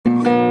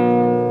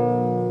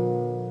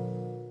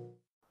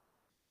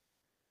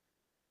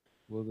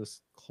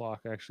this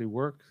clock actually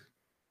work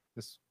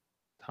this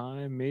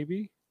time?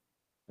 Maybe.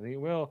 I think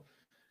it will.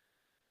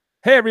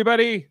 Hey,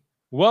 everybody.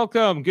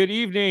 Welcome. Good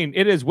evening.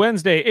 It is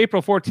Wednesday,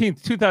 April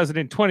 14th,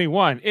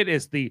 2021. It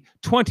is the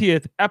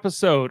 20th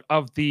episode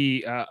of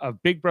the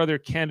of Big Brother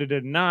Canada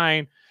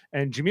 9.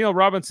 And Jameel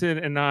Robinson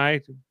and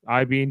I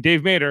being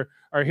Dave Mader,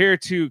 are here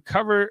to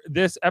cover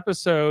this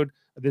episode,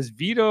 this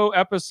veto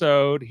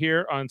episode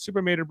here on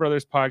Super Mader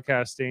Brothers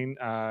podcasting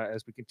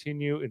as we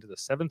continue into the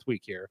 7th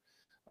week here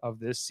of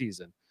this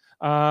season.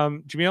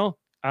 Jameel,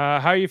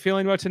 how are you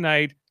feeling about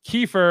tonight?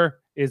 Kiefer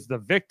is the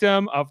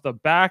victim of the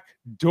back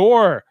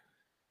door.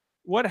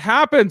 What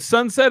happened?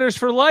 Sunsetters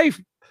for life.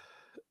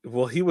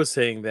 Well, he was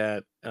saying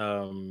that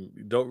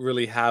you don't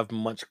really have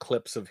much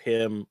clips of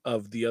him,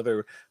 of the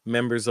other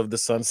members of the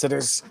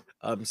Sunsetters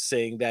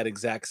saying that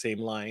exact same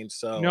line.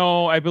 So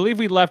No, I believe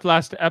we left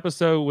last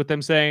episode with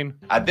them saying,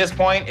 at this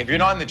point, if you're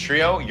not in the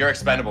trio, you're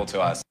expendable to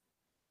us.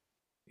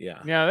 Yeah,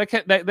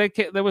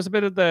 there was a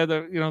bit of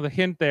the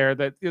hint there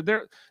that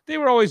they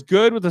were always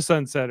good with the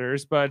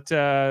Sunsetters, but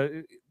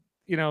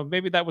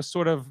maybe that was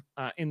sort of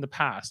in the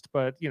past,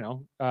 but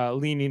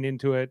leaning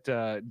into it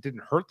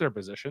didn't hurt their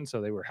position,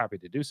 so they were happy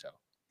to do so.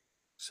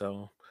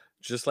 So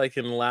just like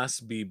in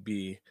last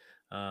BB,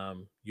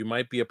 you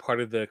might be a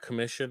part of the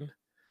commission,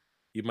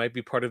 you might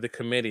be part of the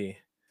committee,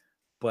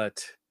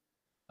 but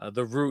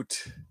the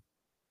root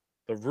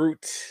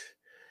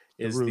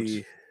is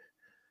the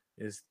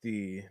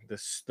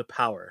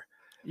power.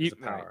 The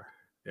power.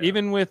 Yeah.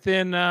 Even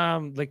within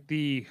like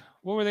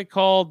what were they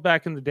called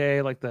back in the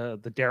day, like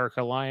the Derek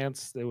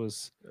Alliance? There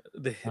was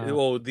there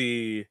was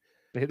the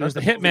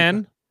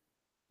Hitmen.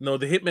 No,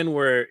 the Hitmen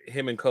were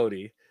him and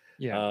Cody.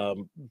 Yeah.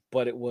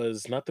 But it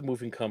was not the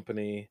moving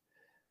company.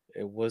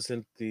 It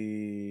wasn't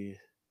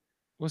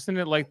Wasn't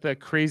it like the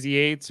Crazy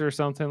Eights or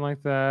something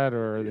like that,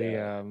 or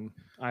the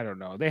I don't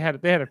know. They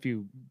had a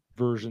few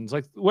versions,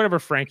 like whatever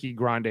Frankie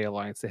Grande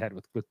alliance they had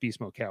with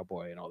Beast Mode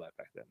Cowboy and all that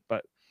back then.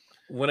 But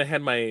when I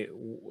had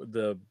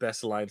the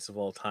best alliance of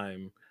all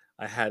time,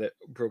 I had it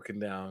broken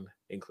down,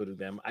 including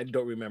them. I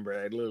don't remember.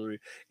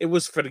 It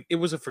was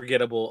a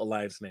forgettable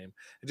alliance name,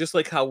 just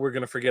like how we're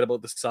gonna forget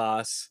about the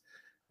sauce,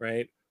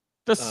 right?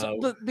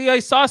 The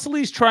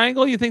isosceles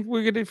triangle. You think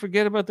we're gonna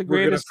forget about the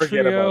greatest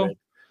trio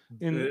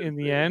in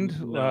the end?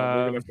 No,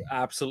 we're gonna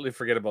absolutely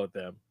forget about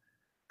them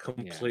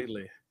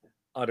completely,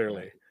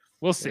 utterly.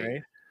 We'll see.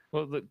 Right?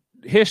 Well, the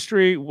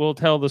history will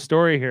tell the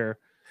story here.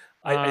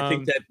 I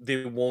think that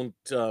they won't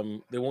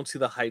see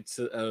the heights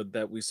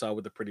that we saw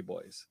with the Pretty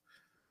Boys.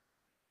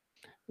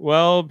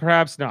 Well,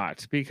 perhaps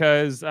not,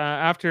 because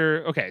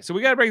so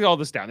we got to break all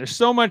this down. There's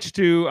so much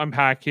to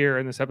unpack here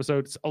in this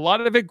episode. It's a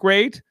lot of it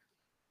great,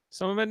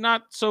 some of it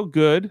not so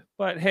good,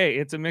 but hey,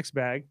 it's a mixed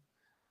bag.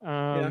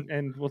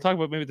 And we'll talk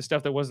about maybe the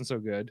stuff that wasn't so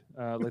good,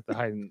 like the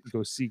hide and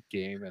go seek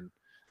game, and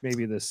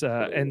maybe this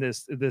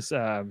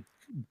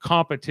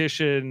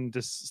competition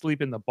to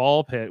sleep in the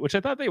ball pit, which I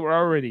thought they were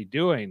already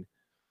doing.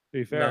 To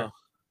be fair,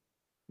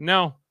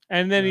 no.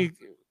 And then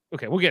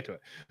we'll get to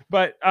it.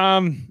 But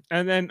and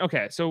then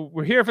so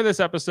we're here for this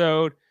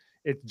episode.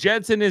 It's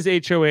Jedson is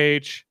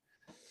HOH.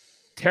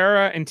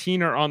 Tara and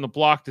Tina are on the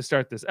block to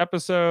start this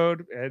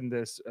episode and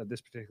this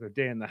particular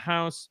day in the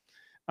house.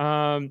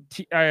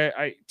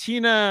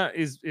 Tina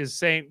is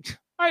saying,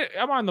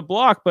 I'm on the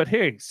block, but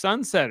hey,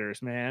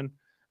 Sunsetters, man.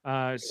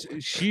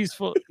 She's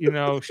full,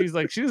 she's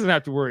like, she doesn't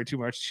have to worry too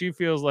much. She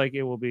feels like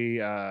it will be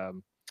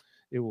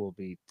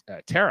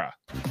Tara.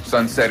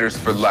 Sunsetters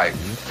for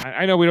life.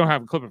 I know we don't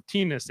have a clip of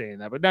Tina saying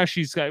that, but now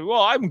she's like,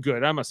 well, I'm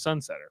good. I'm a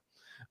Sunsetter.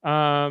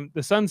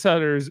 The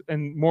Sunsetters,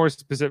 and more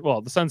specific,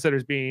 the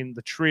Sunsetters being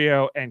the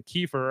trio and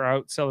Kiefer, are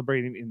out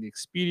celebrating in the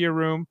Expedia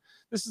room.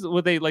 This is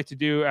what they like to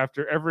do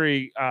after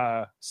every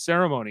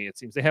ceremony. It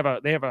seems they have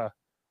a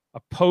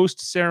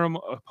post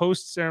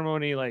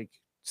ceremony like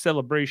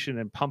celebration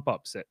and pump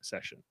up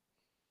session.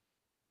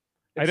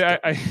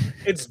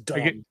 It's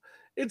dumb.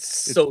 It's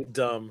so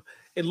dumb.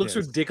 It looks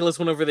ridiculous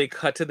whenever they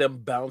cut to them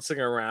bouncing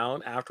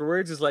around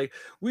afterwards. It's like,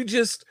 we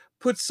just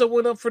put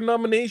someone up for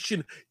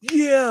nomination.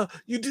 Yeah,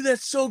 you did that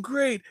so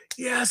great.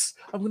 Yes,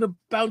 I'm going to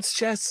bounce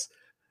chess.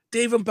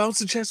 Dave, I'm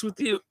bouncing chess with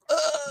you.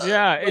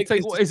 Yeah, it's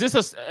like is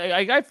this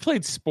I've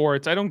played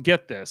sports. I don't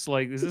get this.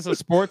 Like, is this a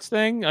sports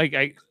thing?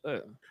 Like,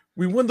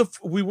 we won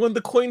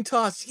the coin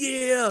toss.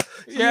 Yeah,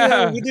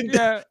 we did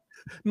that.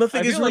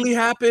 Nothing has really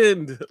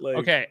happened.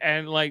 Okay,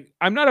 and like,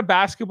 I'm not a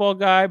basketball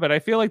guy, but I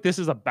feel like this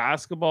is a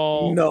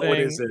basketball. No, thing. It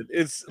isn't.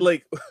 It's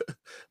like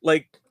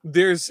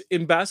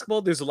in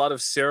basketball, there's a lot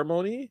of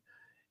ceremony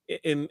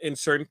in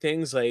certain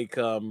things, like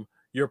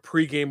your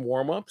pregame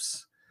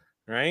warm-ups,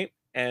 right?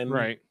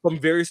 And from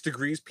various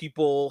degrees,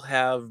 people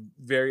have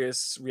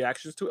various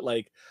reactions to it.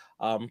 Like,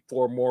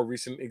 for more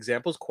recent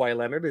examples, Kawhi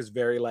Leonard is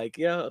very like,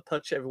 I'll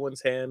touch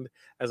everyone's hand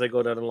as I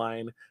go down the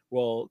line.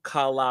 Well,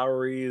 Kyle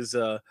Lowry is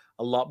a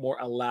lot more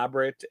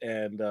elaborate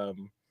and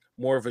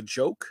more of a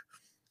joke,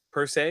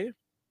 per se,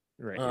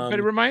 Right. But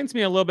it reminds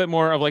me a little bit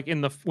more of like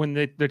when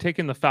they're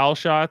taking the foul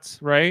shots,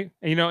 right?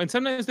 And, and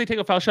sometimes they take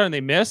a foul shot and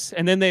they miss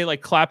and then they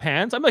like clap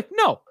hands. I'm like,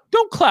 no,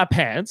 don't clap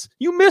hands.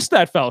 You missed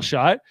that foul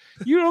shot.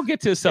 You don't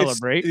get to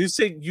celebrate.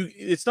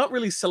 It's not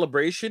really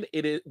celebration.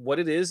 It is what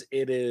it is.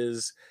 It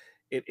is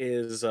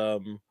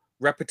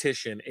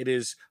repetition. It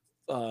is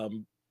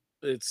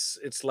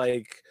it's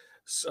like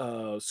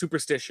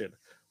superstition,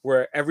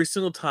 where every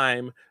single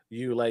time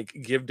you like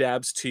give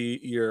dabs to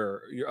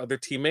your other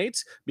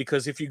teammates,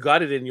 because if you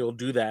got it in, you'll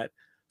do that.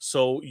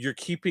 So you're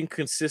keeping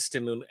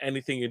consistent in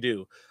anything you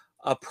do.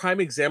 A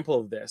prime example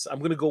of this, I'm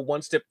going to go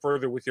one step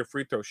further with your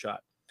free throw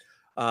shot.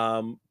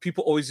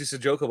 People always used to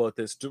joke about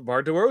this.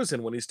 DeMar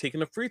DeRozan, when he's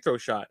taking a free throw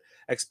shot,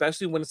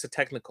 especially when it's a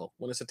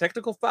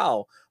technical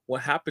foul,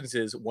 what happens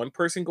is one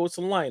person goes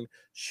to the line,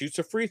 shoots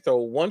a free throw,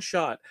 one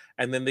shot,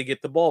 and then they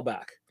get the ball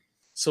back.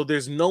 So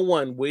there's no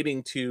one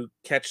waiting to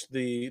catch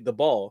the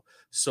ball.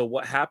 So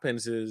what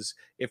happens is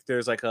if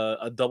there's like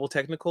a double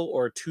technical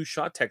or a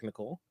 2-shot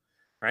technical,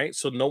 right?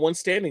 So no one's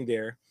standing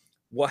there.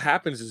 What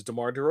happens is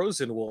DeMar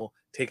DeRozan will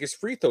take his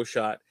free throw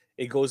shot.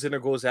 It goes in or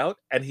goes out,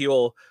 and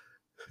he'll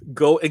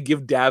go and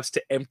give dabs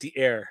to empty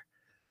air,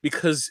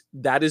 because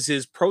that is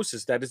his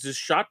process. That is his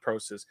shot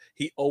process.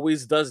 He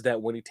always does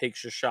that when he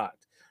takes a shot,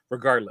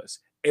 regardless.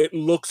 It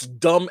looks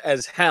dumb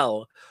as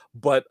hell,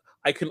 but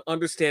I can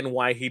understand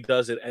why he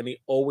does it, and he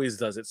always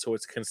does it, so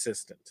it's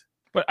consistent.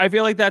 But I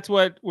feel like that's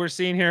what we're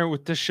seeing here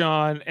with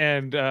Deshaun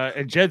and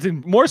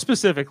Jedson more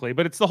specifically,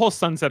 but it's the whole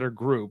Sunsetter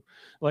group.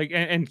 Like,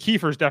 and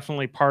Kiefer's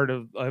definitely part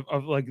of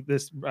like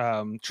this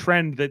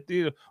trend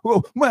that,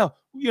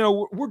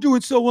 we're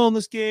doing so well in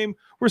this game.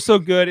 We're so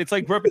good. It's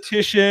like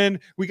repetition.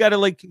 We got to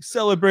like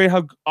celebrate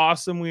how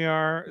awesome we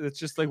are. It's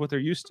just like what they're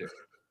used to.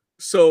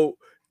 So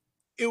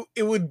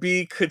it would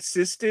be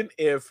consistent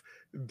if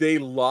they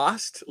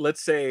lost,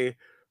 let's say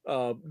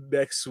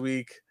next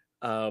week,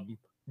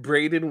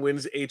 Braden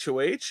wins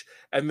HOH,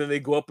 and then they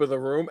go up in the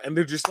room and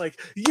they're just like,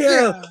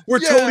 we're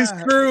totally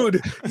screwed.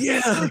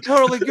 We're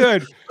totally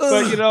good.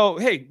 But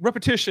hey,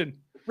 repetition.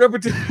 We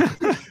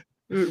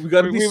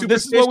got to be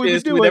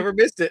superstitious. We never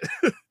missed it.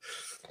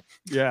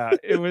 Yeah,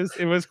 it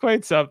was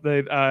quite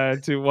something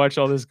to watch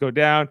all this go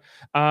down.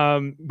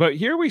 But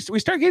here we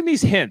start getting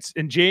these hints.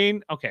 And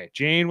Jane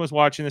was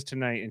watching this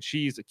tonight, and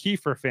she's a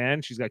Kiefer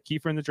fan. She's got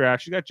Kiefer in the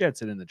draft. She's got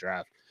Jedson in the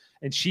draft,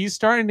 and she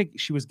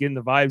was getting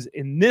the vibes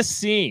in this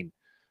scene.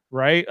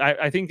 Right,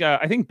 I think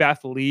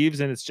Beth leaves,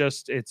 and it's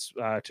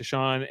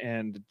Tashawn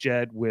and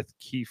Jed with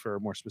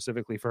Kiefer more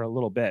specifically for a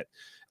little bit,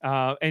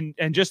 and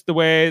just the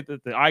way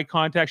that the eye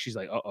contact, she's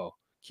like, "Uh-oh,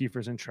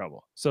 Kiefer's in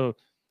trouble." So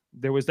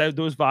there was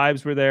those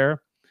vibes were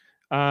there,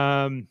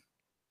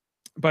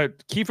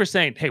 but Kiefer's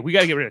saying, "Hey, we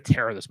got to get rid of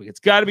Tara this week. It's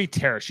got to be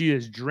Tara. She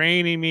is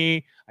draining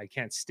me. I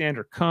can't stand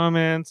her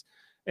comments."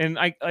 And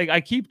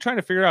I keep trying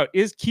to figure out,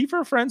 is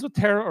Kiefer friends with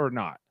Tara or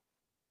not?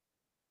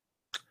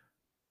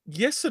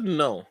 Yes and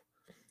no.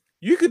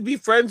 You could be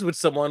friends with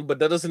someone, but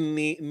that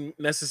doesn't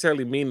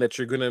necessarily mean that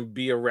you're going to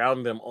be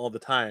around them all the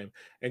time.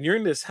 And you're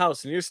in this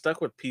house and you're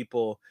stuck with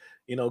people,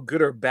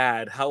 good or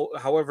bad,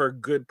 however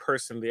good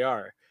person they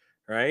are,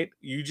 right?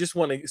 You just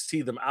want to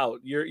see them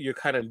out. You're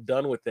kind of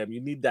done with them.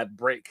 You need that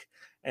break.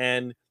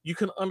 And you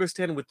can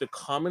understand with the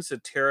comments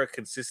that Tara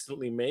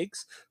consistently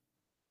makes,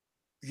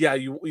 yeah,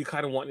 you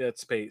kind of want that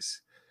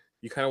space.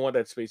 You kind of want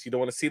that space. You don't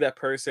want to see that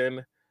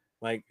person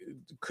like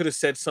could have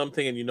said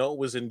something and it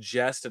was in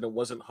jest and it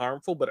wasn't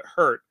harmful, but it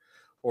hurt,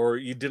 or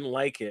you didn't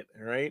like it,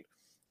 right?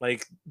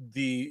 Like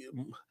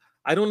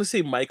I don't want to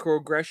say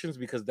microaggressions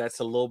because that's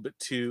a little bit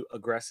too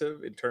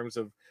aggressive in terms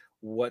of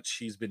what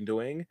she's been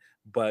doing,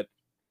 but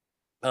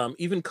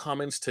even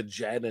comments to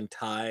Jed and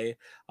Ty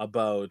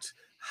about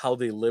how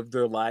they live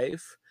their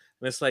life,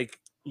 and it's like,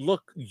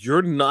 look,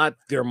 you're not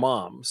their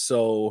mom,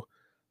 so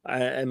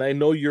and I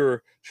know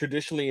you're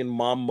traditionally in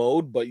mom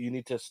mode, but you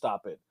need to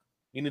stop it.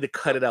 You need to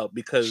cut it out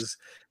because,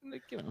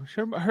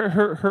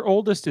 her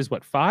oldest is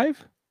what,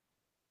 5?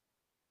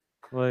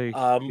 Like,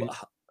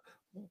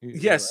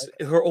 yes,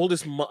 her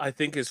oldest I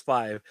think is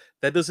 5.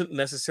 That doesn't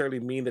necessarily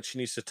mean that she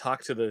needs to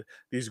talk to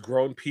these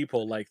grown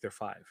people like they're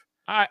 5.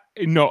 I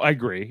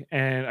agree,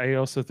 and I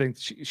also think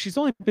she's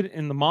only been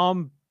in the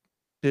mom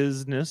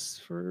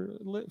business for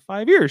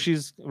 5 years.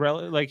 She's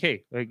like,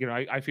 hey, like,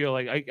 I feel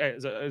like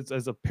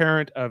as a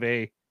parent of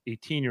a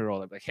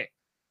 18-year-old, I'm like, hey,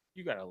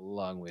 you got a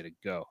long way to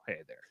go. Hey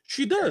there.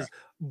 She does.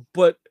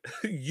 But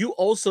you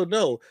also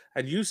know,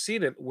 and you've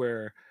seen it,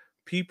 where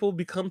people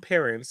become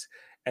parents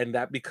and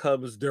that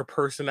becomes their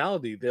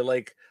personality. They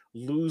like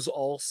lose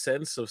all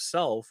sense of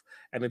self,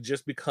 and it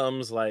just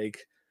becomes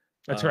like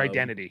that's her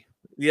identity.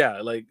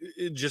 Yeah, like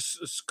it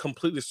just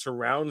completely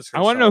surrounds her.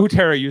 I want to know who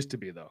Tara used to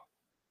be, though.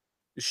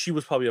 She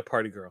was probably a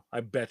party girl.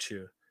 I bet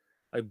you.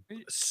 I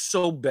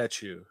so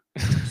bet you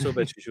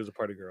she was a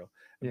party girl.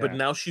 Yeah. But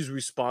now she's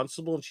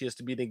responsible and she has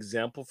to be an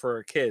example for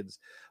her kids.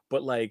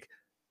 But like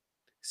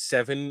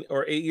 7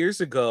 or 8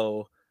 years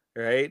ago,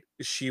 right,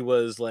 she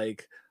was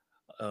like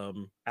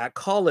at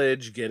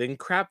college getting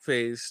crap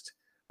faced,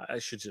 I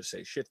should just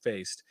say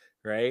shit-faced,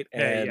 right?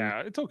 Hey, And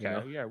yeah, it's okay. you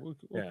know, Yeah, we'll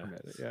yeah.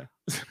 permit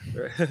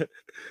it.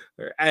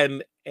 Yeah.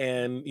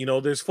 and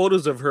there's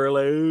photos of her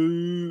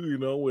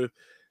like with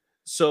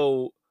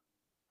so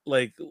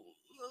like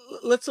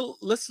let's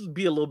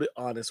be a little bit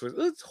honest with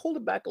let's hold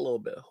it back a little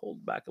bit.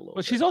 Hold back a little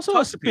Well, bit. she's also a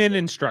Talk to spin people.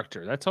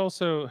 instructor. That's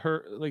also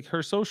her. Like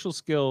her social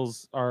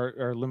skills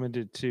are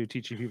limited to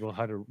teaching people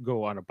how to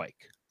go on a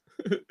bike.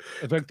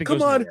 A bike that Come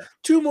goes on, nowhere.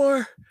 two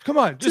more. Come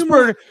on, Two just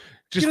more. bird.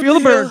 Just Get up feel the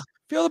the bird. hill.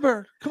 Feel the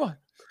bird. Come on.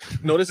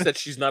 Notice that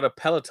she's not a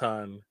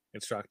Peloton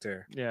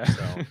instructor. Yeah.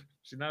 So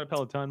She's not a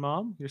Peloton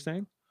mom, you're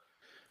saying?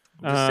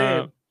 just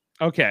saying.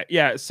 Okay.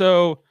 Yeah.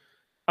 So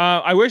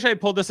I wish I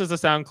pulled this as a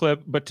sound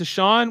clip, but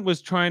Tashawn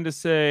was trying to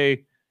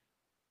say,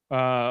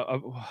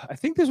 I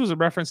think this was a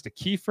reference to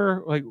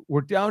Kiefer. Like, we're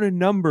down in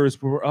numbers,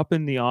 but we're up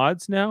in the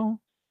odds now.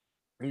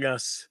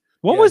 Yes.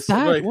 What was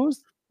that? Like, what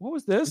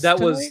was this? that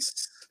tonight?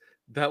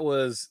 that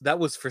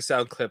was for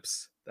sound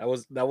clips. That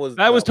was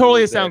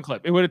totally a sound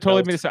clip. It would have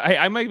totally was... made a sound.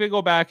 I might even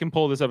go back and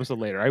pull this episode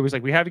later. I was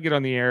like, we have to get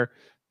on the air.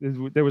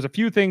 There was a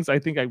few things I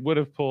think I would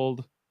have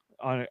pulled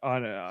on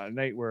a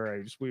night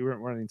where we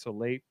weren't running so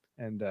late,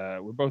 and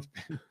we're both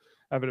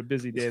having a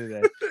busy day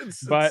today.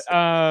 But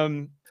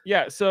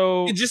yeah,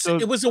 so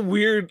it was a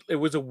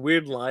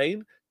weird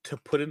line to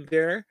put in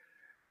there.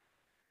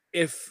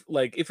 If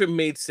it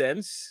made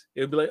sense,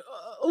 it would be like,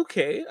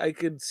 okay, I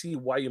could see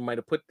why you might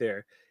have put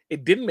there.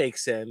 It didn't make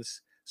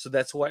sense, so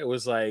that's why it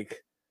was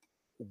like,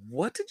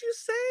 what did you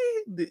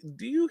say?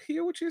 Do you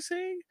hear what you're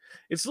saying?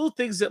 It's little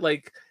things that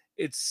like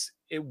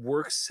it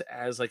works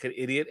as like an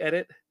idiot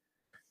edit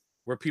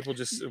where people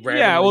just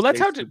well, that's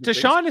how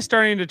Tashawn things. is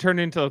starting to turn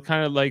into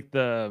kind of like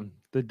the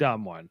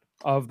dumb one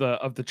of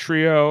the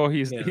trio.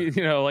 He's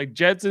like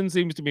Jedson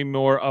seems to be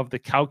more of the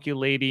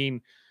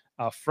calculating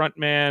front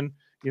man.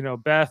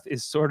 Beth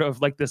is sort of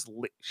like this.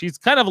 She's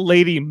kind of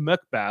Lady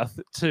Macbeth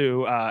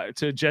to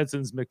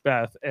Jedson's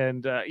Macbeth,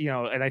 and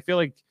and I feel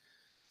like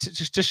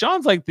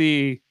Tashawn's like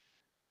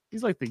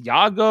he's like the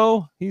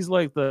Yago. He's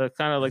like the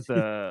kind of like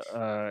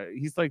the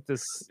he's like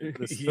this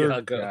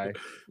third guy.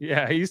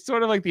 Yeah, he's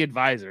sort of like the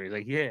advisor. He's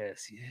like,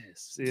 yes,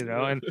 and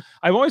I'm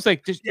always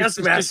like, yes,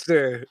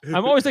 master.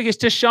 I'm always like, is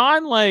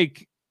Tashawn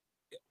like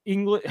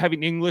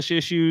having English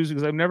issues?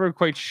 Because I'm never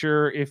quite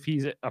sure if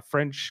he's a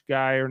French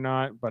guy or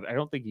not, but I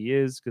don't think he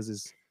is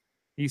because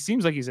he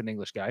seems like he's an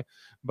English guy,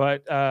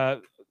 but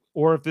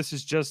or if this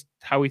is just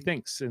how he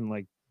thinks and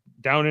like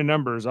down in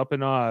numbers, up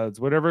in odds,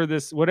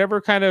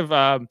 whatever kind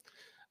of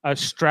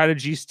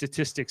strategy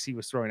statistics he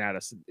was throwing at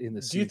us in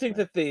this. Do you think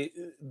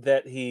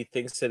that he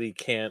thinks that he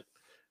can't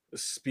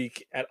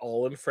speak at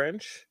all in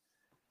French?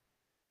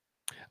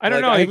 I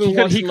don't know.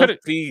 He could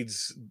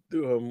feeds.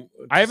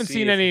 I haven't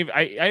seen any.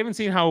 I haven't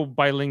seen how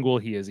bilingual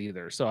he is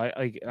either. So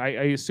I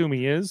assume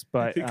he is,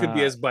 but he could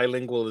be as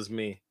bilingual as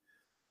me.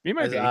 He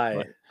might be.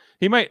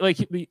 He might like.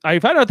 I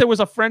found out there was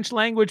a French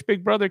language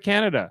Big Brother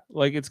Canada.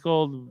 Like it's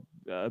called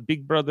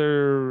Big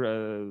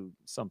Brother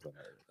something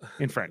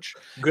in French.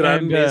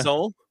 Grand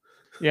Maison.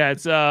 Yeah,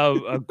 it's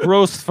a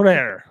Gros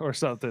Frère or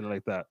something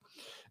like that.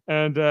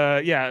 And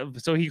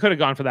so he could have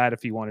gone for that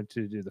if he wanted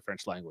to do the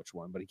French language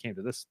one, but he came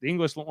to the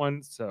English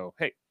one. So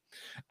hey,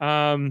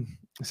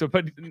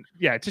 but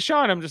yeah,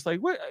 Tashawn, I'm just like,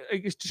 what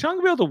is Tashawn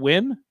gonna be able to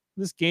win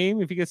this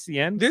game if he gets to the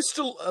end? There's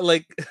still a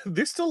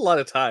lot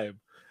of time.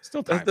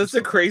 Still time. That's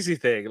the crazy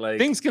thing. Like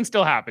things can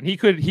still happen. He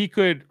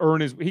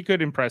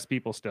could impress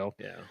people still.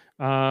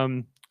 Yeah.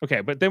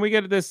 Okay, but then we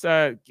get this. We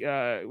had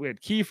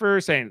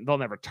Kiefer saying they'll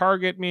never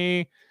target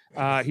me.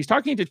 He's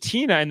talking to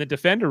Tina in the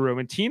defender room,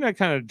 and Tina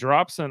kind of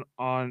drops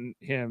on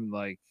him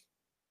like,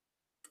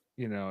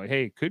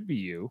 hey, it could be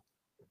you.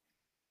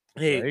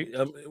 Hey,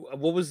 right?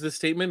 What was the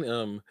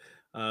statement?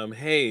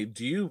 Hey,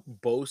 do you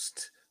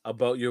boast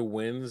about your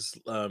wins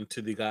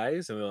to the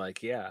guys? And they're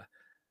like, yeah.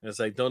 And it's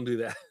like, don't do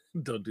that.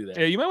 Don't do that.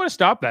 Yeah, you might want to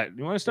stop that.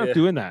 You want to stop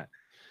doing that.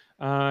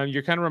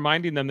 You're kind of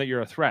reminding them that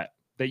you're a threat,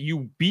 that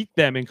you beat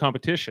them in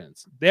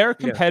competitions. They're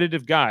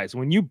competitive guys.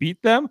 When you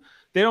beat them,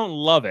 they don't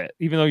love it,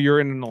 even though you're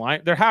in an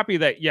alliance. They're happy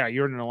that,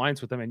 you're in an alliance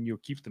with them and you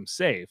keep them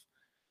safe.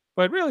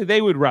 But really,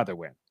 they would rather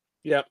win.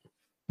 Yep.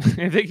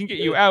 If they can get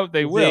you out,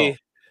 they will.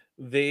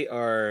 They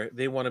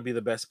want to be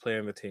the best player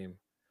on the team.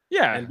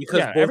 Yeah. And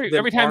because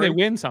every time they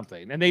win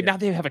something, and now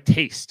they have a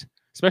taste,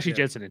 especially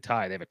Jensen and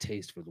Ty, they have a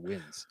taste for the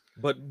wins.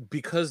 But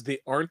because they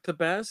aren't the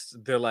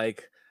best, they're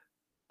like,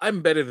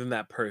 I'm better than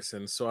that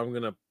person, so I'm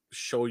going to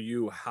show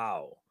you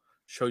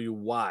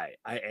why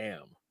I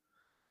am.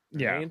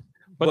 Yeah. Right?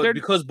 But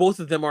because both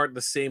of them aren't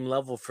the same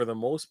level for the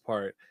most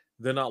part,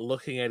 they're not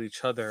looking at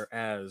each other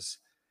as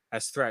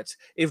threats.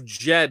 If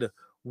Jed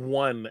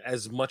won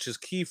as much as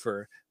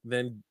Kiefer,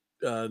 then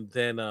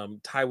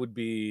Ty would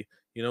be,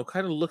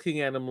 kind of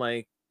looking at him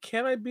like,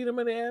 can I beat him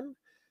in the end?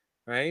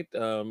 Right?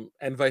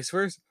 And vice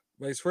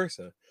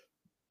versa.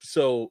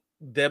 So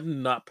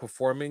them not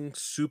performing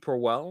super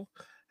well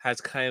has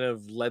kind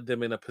of led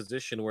them in a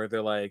position where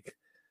they're like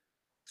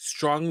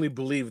strongly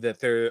believe that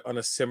they're on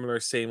a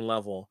same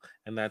level,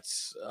 and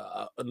that's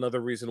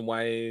another reason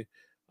why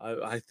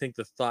I think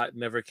the thought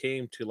never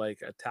came to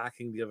like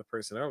attacking the other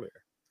person earlier.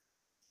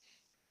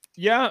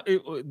 Yeah,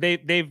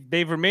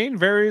 they've remained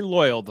very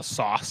loyal. The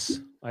Sauce,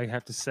 I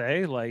have to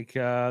say, like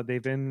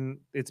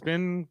it's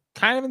been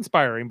kind of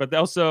inspiring, but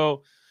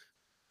also,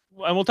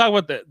 and we'll talk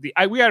about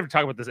we got to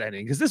talk about this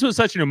ending because this was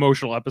such an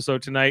emotional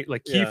episode tonight.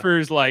 Like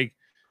Kiefer's like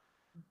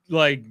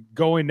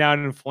going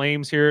down in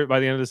flames here by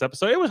the end of this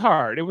episode. It was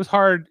hard. It was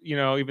hard,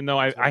 even though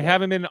I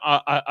haven't been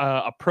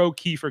a pro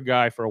Kiefer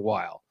guy for a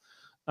while.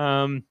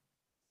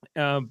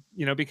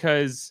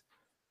 Because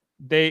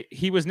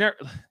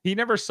he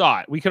never saw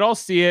it. We could all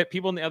see it.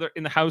 People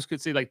in the house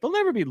could say like, they'll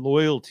never be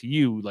loyal to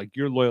you like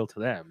you're loyal to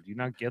them. Do you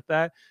not get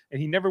that?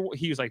 And he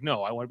was like,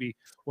 no, I want to be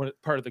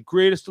part of the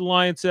greatest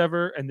alliance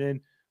ever, and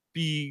then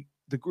be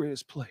the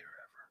greatest player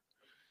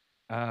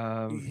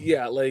ever.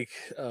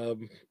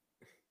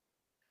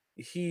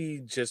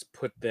 He just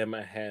put them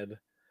ahead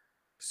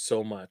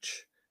so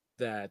much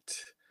that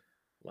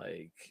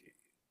like,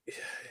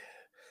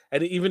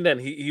 and even then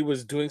he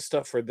was doing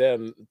stuff for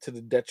them to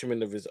the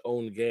detriment of his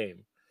own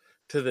game.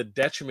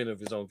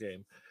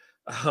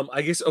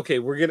 I guess, okay,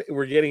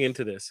 we're getting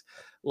into this.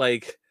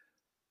 Like,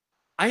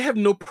 I have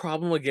no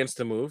problem against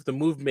the move. The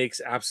move makes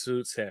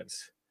absolute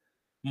sense.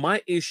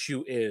 My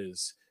issue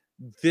is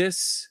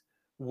this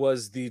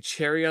was the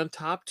cherry on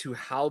top to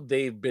how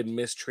they've been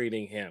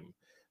mistreating him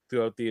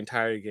throughout the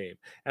entire game.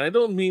 And I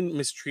don't mean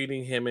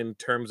mistreating him in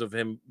terms of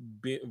him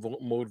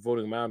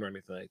voting him out or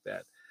anything like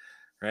that,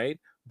 right?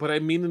 But I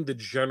mean in the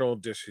general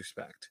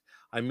disrespect.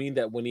 I mean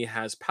that when he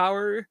has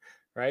power,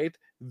 right,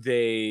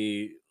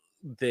 they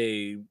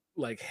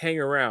like hang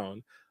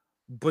around,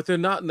 but they're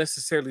not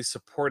necessarily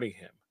supporting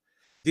him.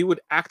 They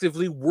would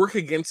actively work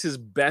against his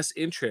best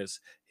interests,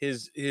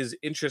 his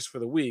interests for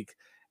the week,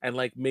 and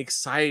like make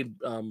side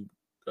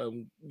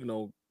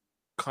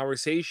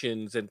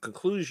conversations and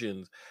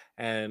conclusions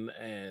and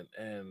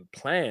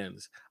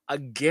plans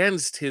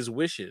against his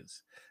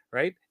wishes,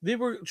 right? They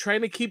were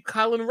trying to keep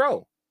Kylan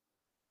Rowe,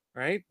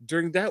 right?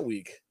 During that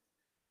week.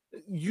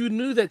 You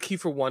knew that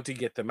Kiefer wanted to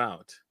get them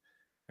out,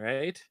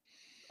 right?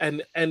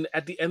 And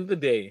at the end of the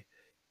day,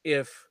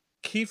 if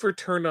Kiefer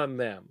turned on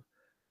them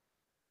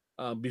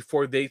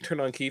before they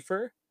turned on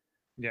Kiefer,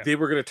 they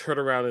were going to turn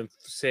around and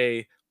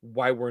say,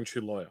 why weren't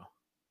you loyal?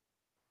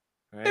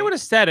 Right? They would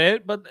have said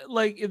it, but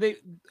like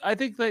I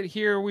think that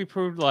here we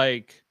proved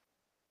like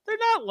they're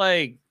not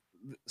like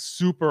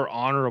super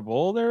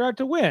honorable. They're out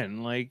to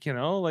win, like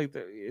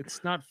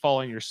it's not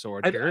falling your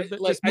sword here.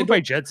 This move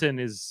by Jedson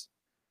is.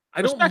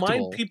 I don't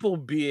mind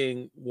people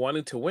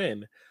wanting to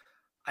win.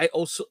 I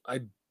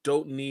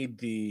don't need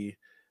the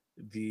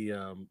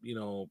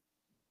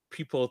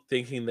people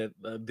thinking that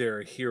they're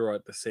a hero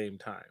at the same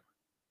time.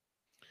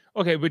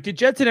 Okay, but did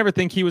Jedson ever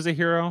think he was a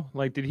hero?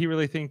 Like, did he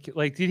really think?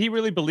 Like, did he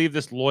really believe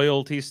this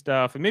loyalty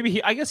stuff? And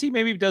maybe I guess he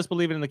maybe does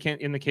believe it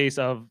in the case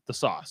of the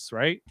Sauce,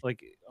 right?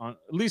 Like, at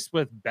least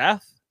with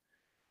Beth,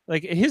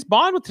 like his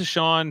bond with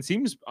Tashawn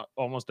seems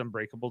almost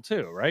unbreakable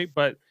too, right?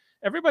 But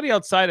everybody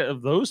outside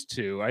of those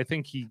two, I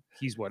think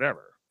he's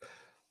whatever.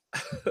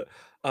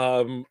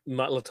 Not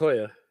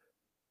LaToya.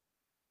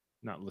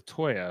 Not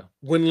LaToya.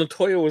 When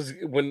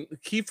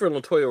Kiefer and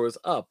LaToya was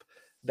up,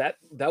 that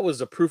was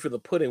the proof of the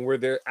pudding, where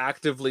they're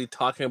actively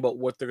talking about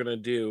what they're gonna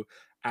do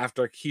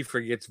after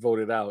Kiefer gets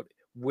voted out,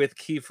 with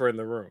Kiefer in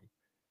the room.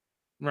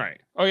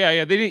 Right. Oh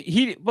yeah.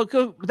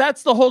 Because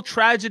that's the whole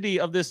tragedy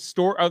of this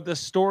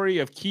story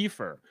of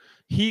Kiefer.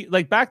 He,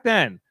 like, back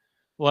then,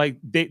 like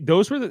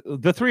those were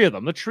the three of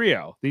them, the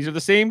trio. These are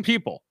the same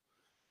people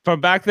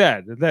from back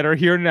then that are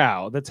here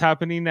now. That's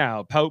happening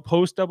now.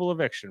 Post double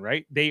eviction,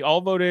 right? They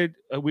all voted.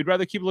 We'd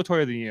rather keep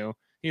LaToya than you.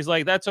 He's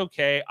like, that's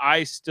okay.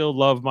 I still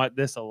love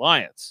this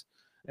alliance,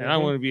 and I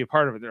want to be a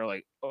part of it. They're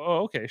like,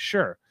 oh, okay,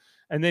 sure.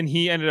 And then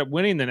he ended up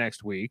winning the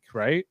next week,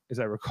 right? As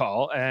I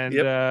recall. And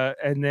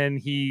and then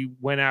he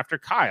went after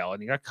Kyle,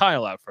 and he got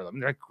Kyle out for them.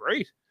 And they're like,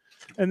 great.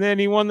 And then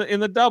he won in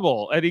the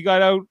double, and he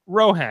got out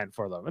Rohan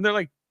for them. And they're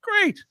like,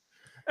 great.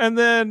 And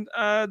then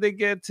they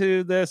get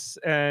to this,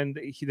 and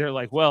they're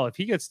like, well, if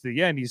he gets to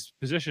the end, he's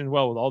positioned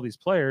well with all these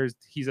players.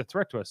 He's a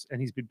threat to us,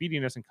 and he's been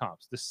beating us in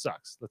comps. This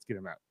sucks. Let's get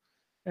him out.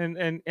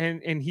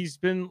 And he's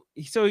been,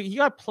 so he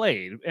got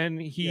played, and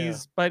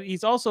but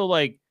he's also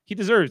like, he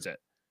deserves it.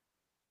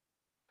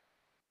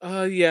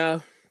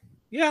 Yeah,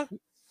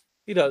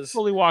 he does.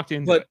 Fully walked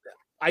into but it.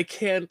 I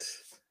can't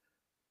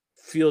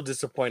feel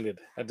disappointed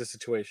at the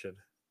situation.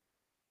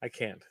 I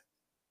can't.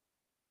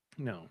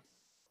 No.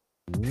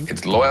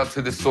 It's loyal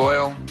to the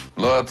soil,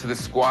 loyal to the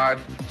squad,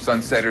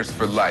 Sunsetters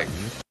for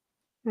life.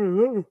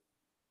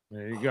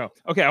 There you go.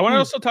 Okay, I want to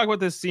also talk about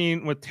this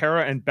scene with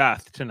Tara and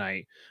Beth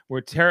tonight, where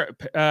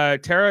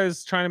Tara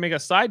is trying to make a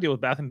side deal with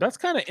Beth, and Beth's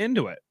kind of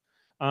into it.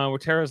 Where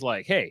Tara's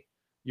like, "Hey,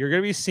 you're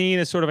going to be seen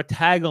as sort of a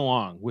tag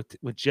along with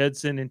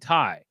Jedson and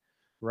Ty,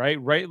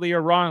 right? Rightly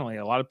or wrongly,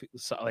 a lot of people,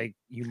 like,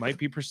 you might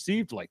be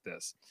perceived like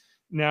this."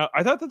 Now,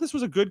 I thought that this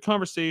was a good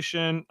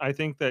conversation. I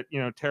think that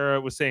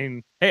Tara was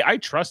saying, "Hey, I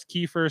trust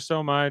Kiefer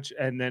so much,"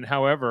 and then,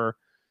 however,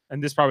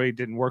 and this probably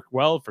didn't work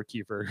well for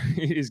Kiefer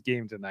his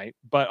game tonight.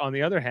 But on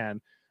the other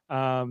hand,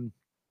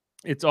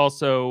 it's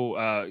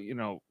also,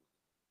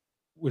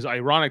 was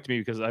ironic to me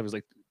because I was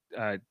like,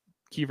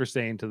 Kiefer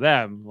saying to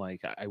them,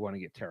 like, I want to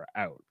get Tara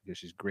out because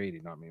she's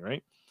grating on me,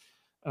 right?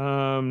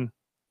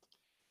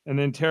 And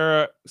then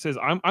Tara says,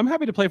 I'm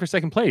happy to play for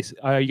second place.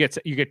 You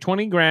get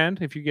 20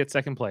 grand if you get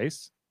second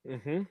place.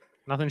 Mm-hmm.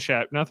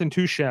 Nothing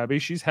too shabby.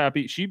 She's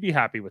happy. She'd be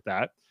happy with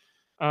that.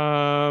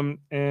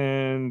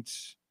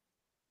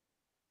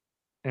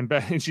 And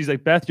Beth, and she's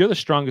like, Beth, you're the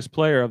strongest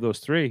player of those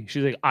three.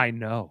 She's like, I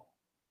know.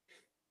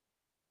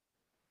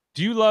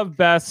 Do you love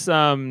Beth's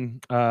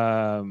like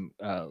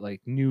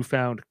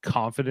newfound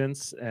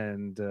confidence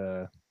and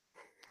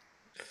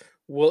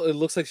well, it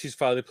looks like she's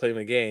finally playing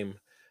the game.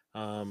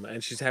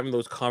 And she's having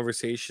those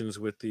conversations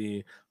with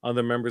the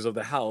other members of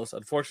the house.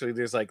 Unfortunately,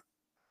 there's like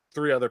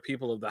 3 other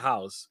people of the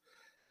house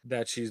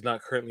that she's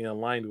not currently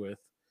aligned with.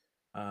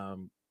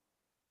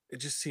 It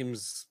just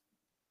seems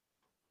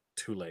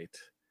too late.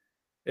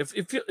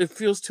 It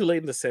feels too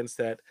late in the sense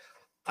that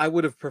I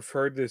would have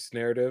preferred this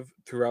narrative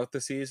throughout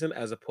the season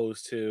as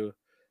opposed to,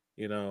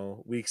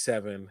 week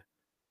 7.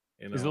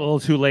 Is it a little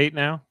too late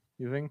now,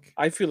 you think?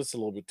 I feel it's a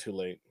little bit too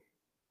late.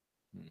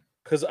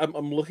 Because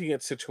I'm looking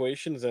at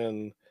situations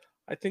and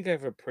I think I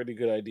have a pretty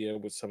good idea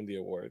with some of the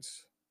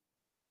awards.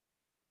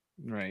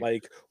 Right.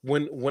 Like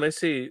when I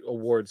say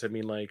awards, I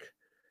mean like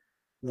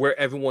where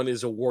everyone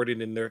is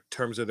awarded in their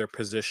terms of their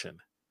position.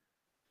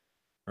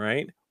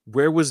 Right?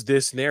 Where was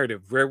this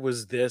narrative? Where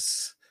was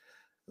this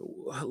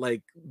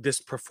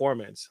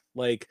performance?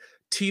 Like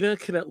Tina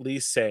can at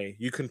least say,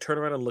 you can turn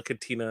around and look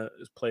at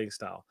Tina's playing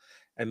style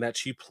and that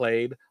she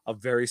played a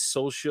very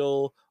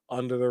social,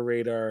 under the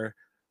radar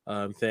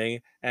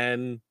thing.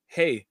 And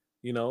hey,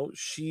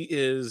 she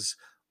is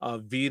a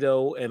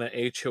veto and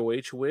a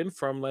HOH win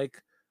from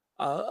like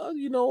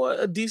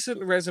a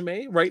decent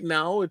resume. Right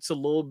now it's a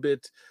little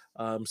bit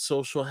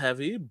social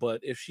heavy, but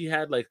if she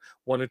had like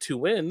 1 or 2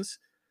 wins,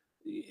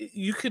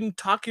 you can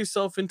talk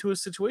yourself into a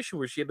situation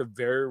where she had a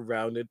very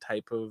rounded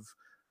type of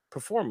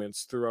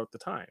performance throughout the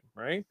time,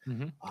 right?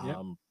 Mm-hmm. Yep.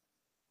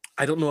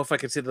 I don't know if I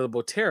could say that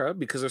about Tara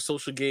because her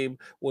social game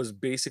was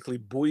basically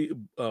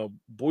buoyed. I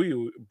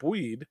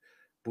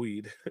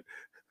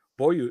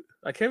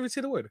can't even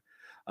say the word.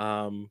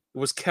 It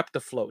was kept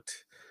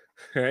afloat,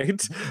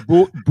 right?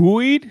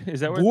 Buoyed? Is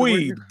that what?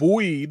 Buoyed.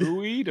 Buoyed.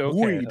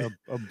 Okay.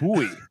 A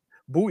buoy.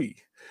 Buoy.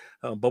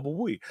 Bubble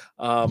buoy.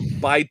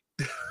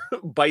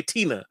 By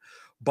Tina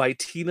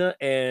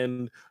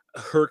and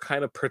her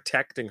kind of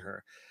protecting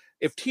her.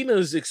 If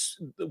Tina's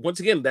once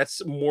again,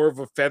 that's more of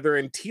a feather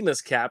in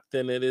Tina's cap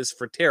than it is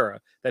for Tara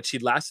that she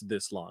lasted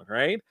this long,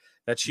 right?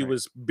 That she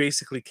was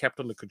basically kept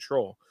under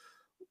control.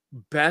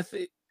 Beth,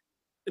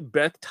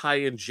 Ty,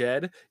 and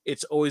Jed,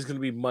 it's always going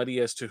to be muddy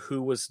as to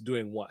who was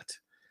doing what,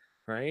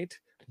 right?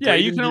 Yeah,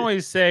 you can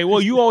always say,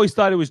 well, you always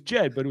thought it was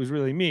Jed, but it was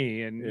really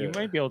me. And you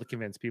might be able to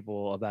convince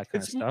people of that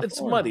kind of stuff.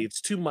 It's muddy. Not.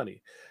 It's too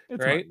muddy, right?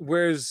 Muddy.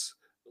 Whereas,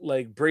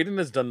 like, Brayden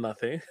has done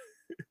nothing.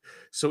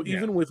 So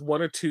even with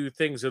 1 or 2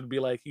 things, it would be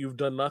like, you've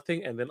done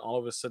nothing, and then all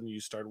of a sudden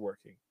you start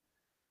working.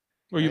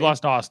 Or you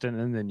lost Austin,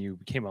 and then you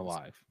became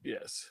alive.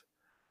 Yes.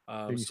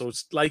 So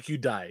it's like you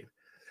died.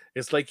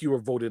 It's like you were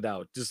voted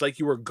out, just like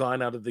you were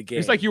gone out of the game.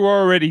 It's like you were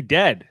already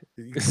dead.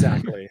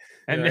 Exactly.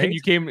 And then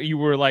you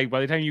were like, by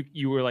the time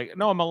you were like,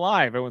 no, I'm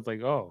alive. Everyone's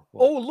like, oh.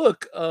 Well. Oh,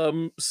 look,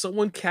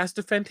 someone cast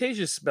a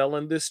Fantasia spell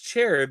on this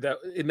chair. That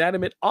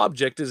inanimate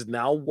object is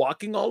now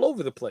walking all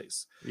over the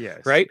place.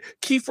 Yes. Right?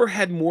 Kiefer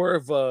had more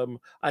of a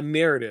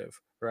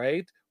narrative,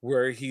 right?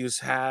 Where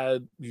he's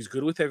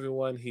good with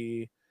everyone.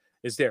 He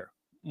is there.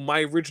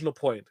 My original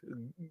point,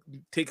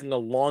 taking a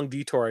long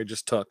detour I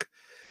just took,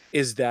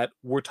 is that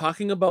we're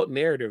talking about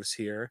narratives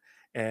here,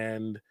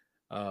 and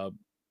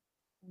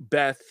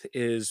Beth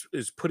is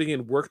putting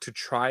in work to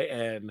try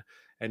and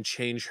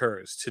change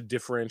hers, to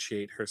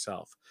differentiate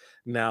herself.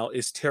 Now,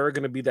 is Tara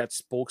going to be that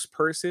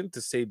spokesperson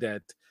to say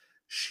that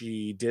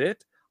she did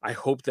it? I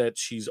hope that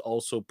she's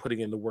also putting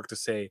in the work to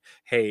say,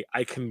 hey,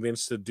 I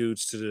convinced the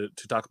dudes to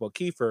talk about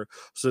Kiefer,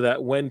 so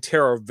that when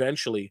Tara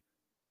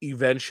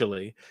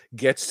eventually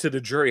gets to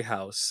the jury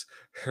house,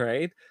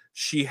 right,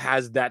 she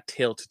has that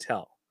tale to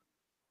tell.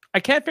 I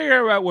can't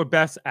figure out where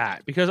Beth's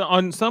at, because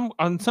on some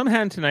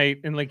hand tonight,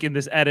 and like in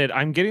this edit,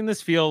 I'm getting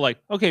this feel like,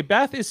 okay,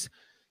 Beth is,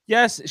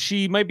 yes,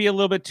 she might be a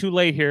little bit too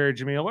late here,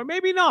 Jamil, or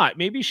maybe not.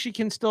 Maybe she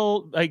can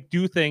still like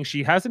do things.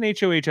 She has an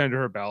HOH under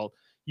her belt.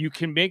 You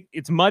can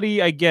it's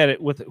muddy. I get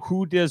it with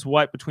who does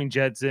what between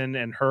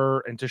Jedson and her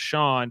and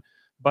Tashawn,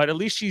 but at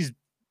least she's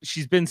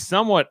been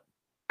somewhat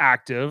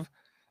active.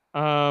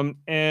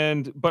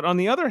 But on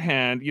the other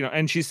hand,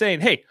 and she's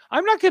saying, hey,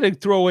 I'm not going to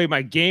throw away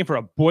my game for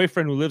a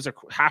boyfriend who lives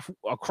half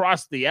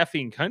across the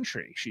effing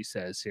country. She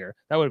says here,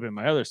 that would have been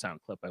my other sound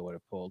clip I would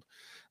have pulled.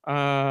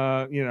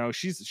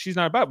 She's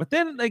not about, but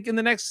then like in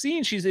the next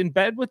scene, she's in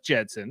bed with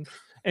Jedson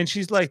and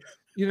she's like,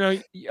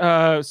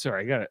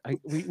 sorry, I got it.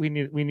 We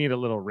need a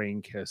little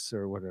rain kiss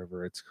or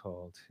whatever it's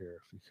called here,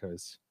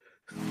 because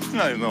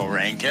no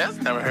rain kiss.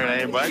 Never heard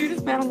anybody.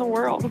 Cutest man in the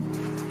world.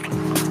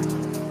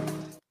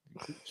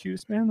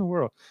 Cutest man in the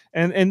world.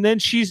 And then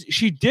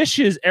she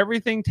dishes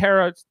everything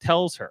Tara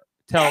tells her.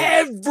 tell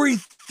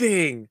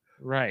everything.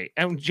 Right.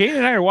 And Jane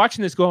and I are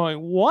watching this going,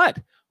 what?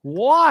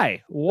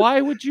 Why?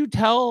 Why would you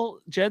tell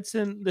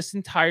Jedson this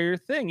entire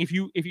thing? If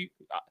you,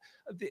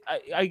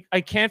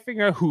 I can't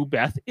figure out who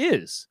Beth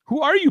is.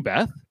 Who are you,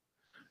 Beth?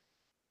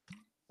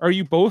 Are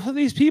you both of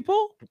these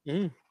people?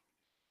 Mm.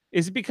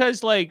 Is it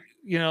because, like,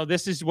 you know,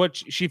 this is what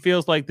she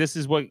feels like this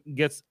is what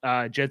gets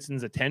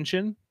Jedson's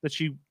attention that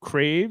she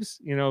craves,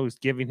 you know, is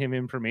giving him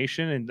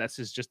information, and that's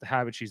just the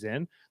habit she's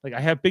in? Like, I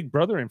have Big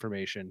Brother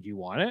information. Do you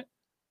want it?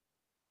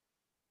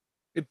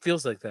 It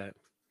feels like that.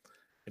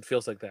 It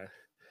feels like that.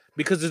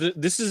 Because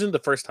this isn't the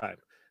first time.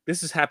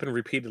 This has happened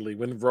repeatedly.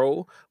 When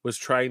Ro was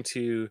trying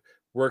to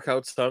work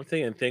out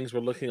something and things were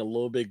looking a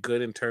little bit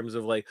good in terms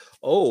of like,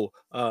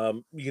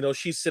 you know,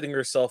 she's setting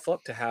herself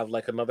up to have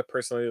like another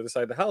person on the other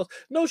side of the house.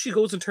 No, she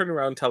goes and turn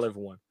around and tell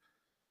everyone.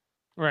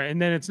 Right,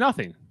 and then it's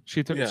nothing.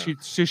 She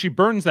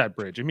burns that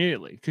bridge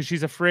immediately because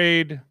she's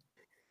afraid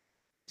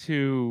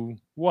to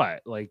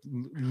what, like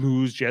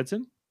lose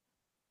Jedson.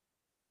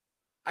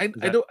 I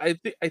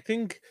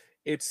think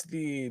it's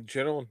the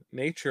general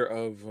nature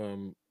of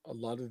a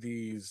lot of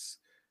these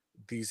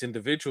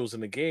individuals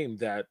in the game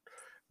that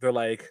they're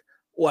like,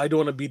 well, I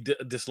don't want to be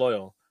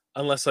disloyal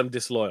unless I'm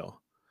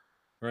disloyal,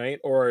 right?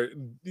 Or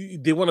they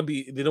don't want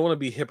to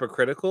be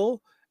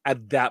hypocritical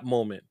at that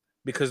moment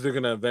because they're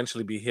going to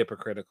eventually be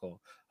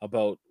hypocritical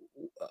about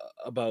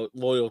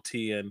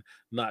loyalty and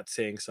not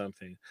saying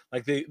something.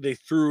 Like they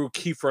threw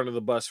Kiefer under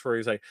the bus for,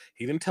 he's like,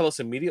 he didn't tell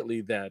us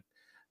immediately that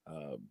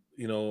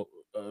you know,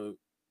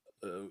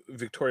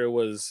 Victoria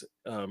was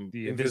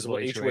The invisible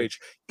HOH,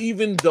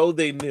 even though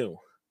they knew,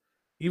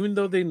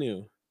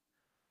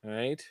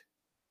 right?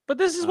 But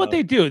this is what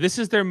they do. This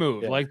is their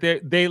move. Yeah. Like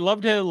they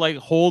love to like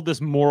hold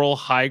this moral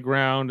high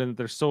ground, and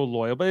they're so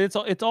loyal. But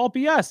it's all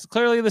BS.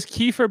 Clearly, this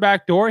Kiefer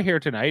backdoor here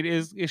tonight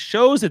it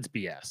shows it's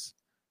BS.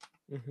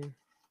 Mm-hmm.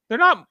 They're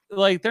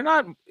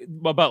not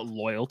about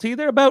loyalty.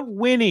 They're about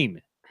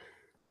winning.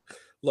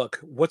 Look,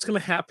 what's going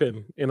to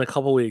happen in a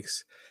couple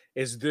weeks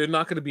is they're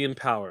not going to be in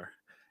power,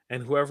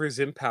 and whoever is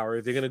in power,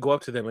 they're going to go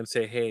up to them and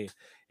say, "Hey,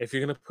 if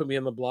you're going to put me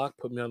on the block,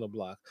 put me on the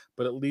block,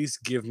 but at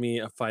least give me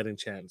a fighting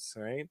chance,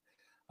 right?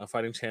 A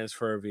fighting chance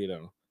for a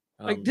veto."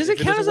 Like, does it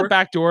count as a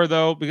backdoor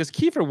though? Because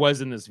Kiefer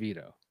was in this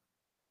veto.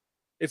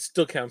 It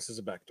still counts as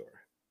a backdoor.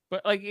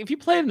 But like, if you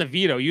played in the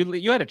veto,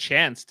 you had a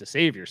chance to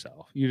save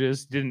yourself. You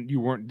just didn't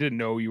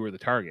know you were the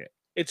target.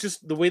 It's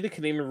just the way the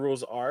Canadian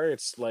rules are.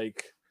 It's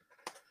like,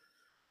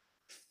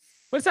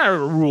 but it's not a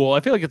rule.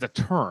 I feel like it's a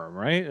term,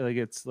 right? Like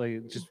it's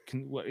like just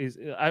what is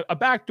a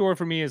backdoor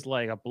for me is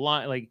like a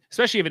blind, like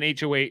especially if an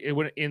HOH it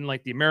would in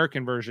like the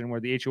American version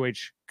where the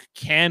HOH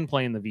can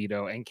play in the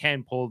veto and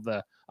can pull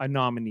a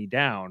nominee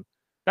down.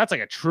 That's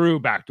like a true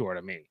backdoor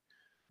to me,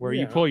 where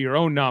you pull your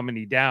own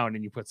nominee down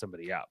and you put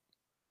somebody up.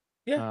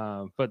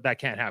 Yeah, but that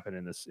can't happen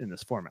in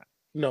this format.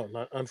 No,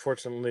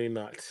 unfortunately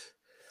not.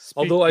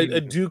 Although I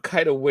do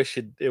kind of wish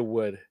it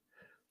would.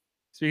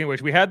 Speaking of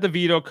which, we had the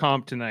veto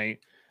comp tonight,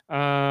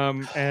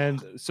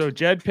 and so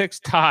Jed picks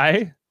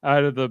Ty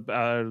out of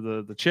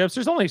the chips.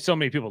 There's only so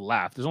many people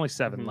left. There's only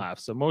 7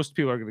 left, so most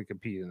people are going to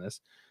compete in this.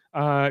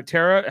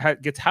 Tara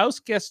gets house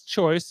guest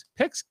choice,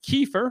 picks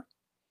Kiefer,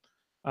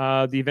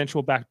 the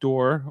eventual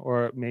backdoor,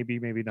 or maybe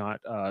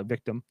not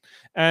victim,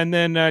 and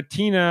then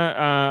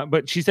Tina.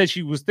 But she said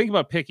she was thinking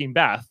about picking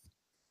Beth,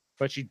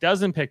 but she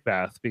doesn't pick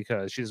Beth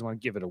because she doesn't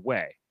want to give it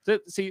away. So,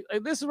 see,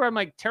 this is where I'm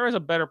like, Tara's a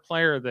better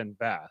player than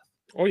Beth.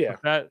 Oh yeah,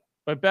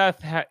 but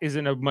Beth is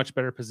in a much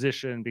better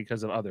position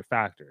because of other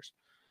factors.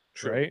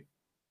 True. Right?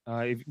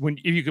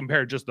 If you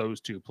compare just those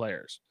two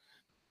players,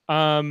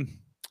 and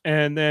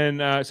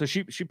then so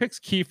she picks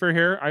Kiefer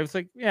here. I was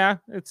like, yeah,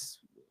 it's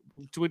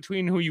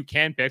between who you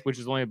can pick, which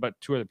is only about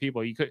 2 other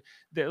people. You could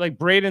like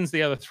Braden's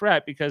the other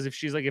threat, because if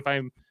she's like, if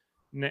I'm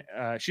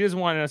she doesn't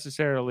want to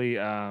necessarily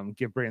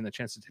give Braden the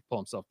chance to pull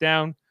himself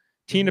down.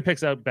 Tina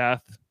picks out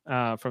Beth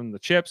from the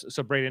chips,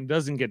 so Braden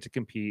doesn't get to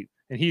compete,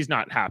 and he's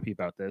not happy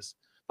about this.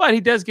 But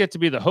he does get to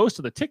be the host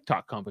of the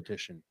TikTok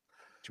competition.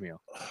 Jamil,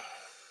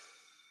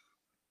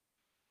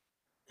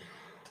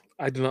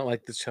 I do not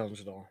like this challenge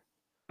at all.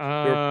 There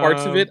are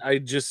parts of it I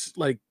just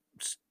like.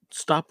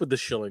 Stop with the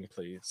shilling,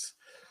 please.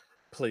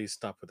 Please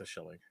stop with the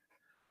shilling.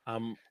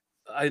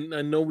 I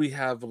know we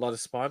have a lot of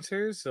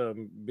sponsors,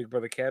 Big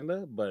Brother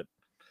Canada, but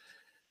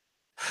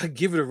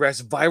give it a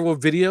rest. Viral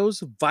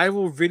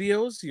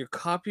videos. You're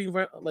copying,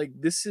 like,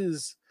 this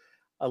is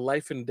a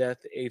life and death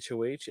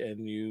HOH,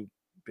 and you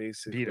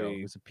basically veto.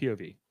 It's a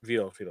POV.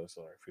 Veto.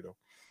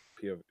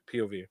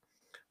 POV.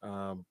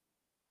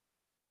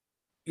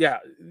 Yeah,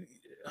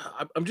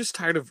 I'm just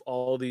tired of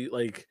all the,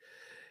 like,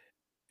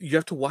 you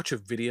have to watch a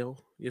video.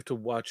 You have to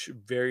watch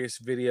various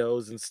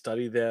videos and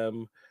study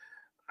them.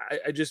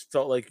 I just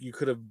felt like you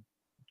could have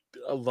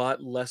a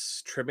lot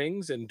less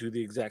trimmings and do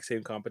the exact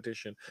same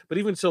competition. But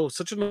even so,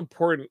 such an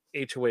important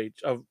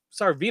HOH.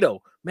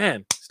 Veto.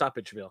 Man, stop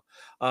it, Jamil.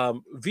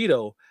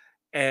 Veto.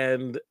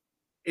 And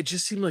it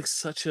just seemed like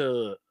such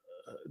a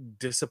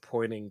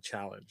disappointing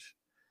challenge.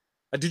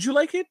 Did you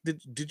like it?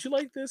 Did you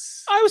like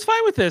this? I was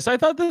fine with this. I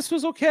thought this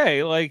was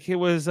okay. Like it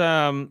was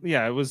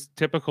yeah, it was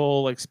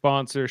typical like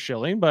sponsor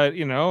shilling, but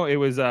you know, it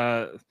was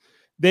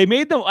they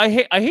made them. I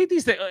hate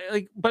these things.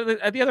 Like, but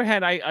at the other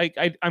hand,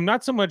 I'm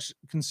not so much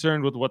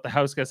concerned with what the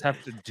house guests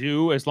have to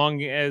do, as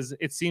long as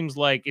it seems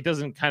like it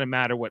doesn't kind of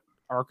matter what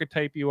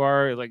archetype you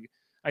are. Like,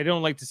 I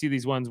don't like to see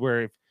these ones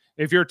where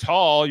if you're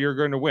tall, you're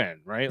going to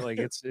win, right? Like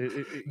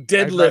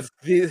deadlift,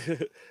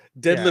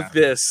 deadlift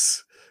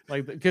this.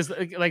 Like, because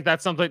like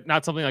that's something,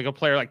 not something like a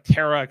player like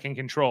Tara can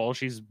control.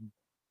 She's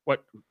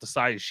what the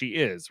size she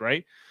is,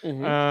 right?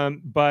 Yeah,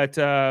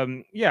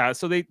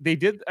 so they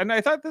did, and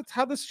I thought that's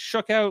how this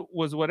shook out,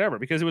 was whatever,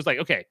 because it was like,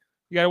 okay,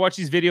 you got to watch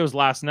these videos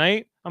last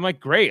night. I'm like,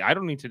 great, I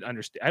don't need to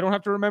understand, I don't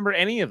have to remember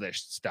any of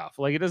this stuff.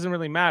 Like, it doesn't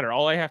really matter.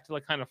 All I have to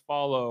like kind of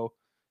follow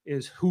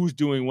is who's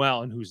doing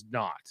well and who's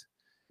not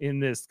in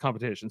this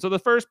competition. So the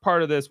first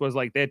part of this was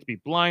like they had to be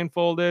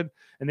blindfolded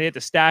and they had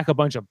to stack a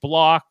bunch of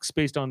blocks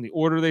based on the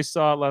order they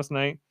saw last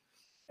night.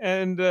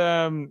 And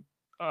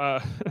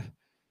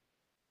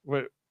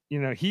what,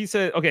 you know, he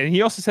said, okay, and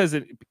he also says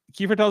that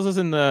Kiefer tells us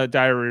in the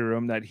diary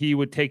room that he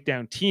would take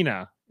down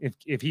Tina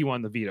if he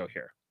won the veto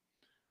here.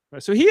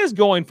 So he is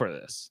going for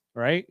this,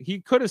 right?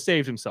 He could have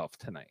saved himself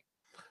tonight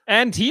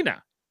and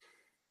Tina.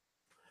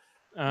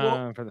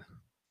 Well,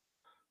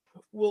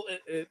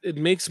 it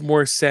makes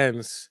more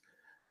sense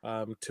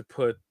to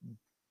put,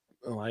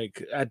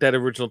 like, at that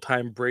original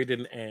time,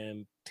 Braden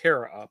and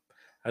Tara up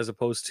as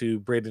opposed to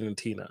Braden and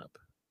Tina up.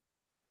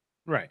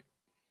 Right.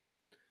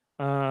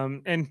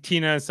 And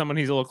Tina is someone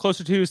he's a little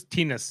closer to.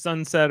 Tina's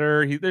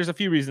Sunsetter. There's a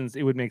few reasons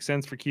it would make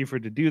sense for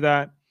Kiefer to do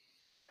that.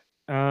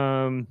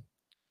 And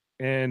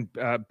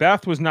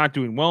Beth was not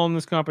doing well in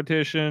this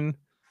competition.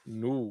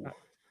 No.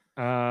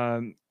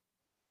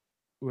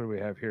 What do we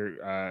have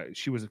here?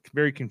 She was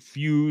very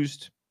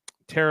confused.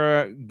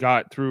 Tara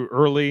got through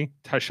early.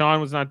 Tashawn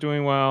was not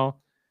doing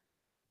well.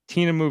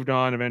 Tina moved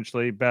on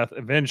eventually. Beth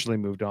eventually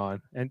moved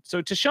on. And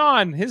so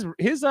Tashawn,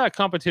 his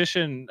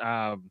competition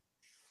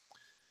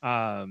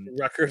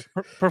record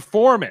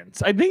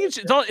performance, I think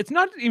it's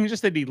not even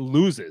just that he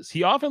loses.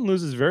 He often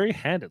loses very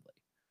handedly.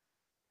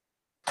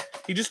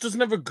 He just doesn't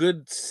have a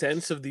good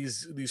sense of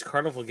these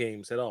carnival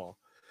games at all.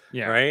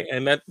 Yeah. Right.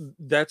 And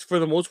that's for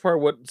the most part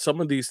what some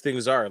of these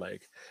things are.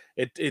 Like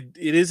it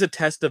is a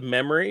test of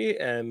memory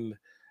and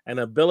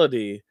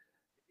ability.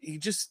 He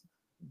just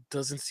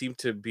doesn't seem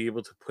to be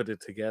able to put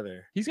it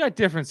together. He's got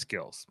different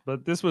skills,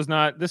 but this was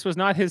not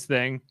his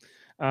thing.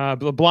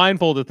 The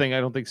blindfolded thing I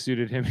don't think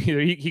suited him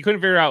either. He couldn't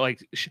figure out,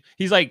 like,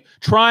 he's like,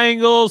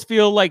 triangles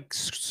feel like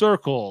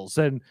circles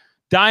and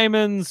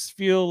diamonds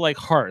feel like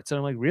hearts, and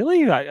I'm like,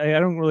 really? I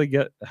don't really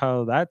get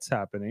how that's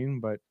happening,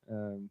 but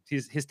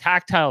his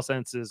tactile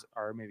senses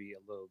are maybe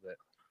a little bit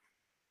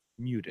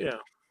muted. Yeah.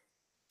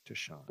 To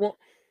Sean. Well,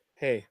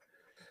 hey,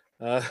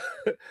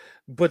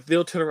 but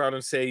they'll turn around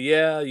and say,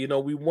 yeah, you know,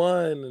 we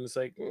won, and it's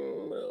like,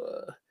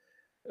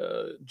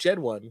 Jed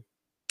won,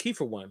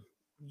 Kiefer won,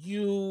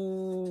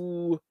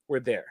 you were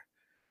there,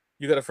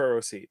 you got a front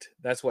row seat.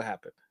 That's what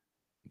happened.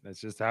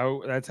 That's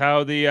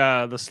how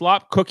the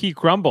slop cookie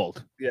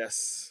crumbled.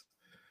 Yes.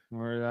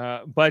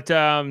 But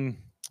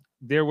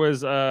there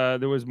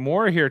was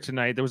more here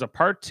tonight. There was a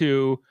part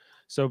 2.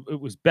 So it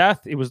was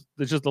Beth. It's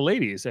just the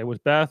ladies. It was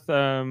Beth,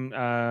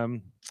 Tara,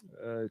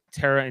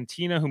 and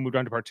Tina who moved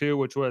on to part 2,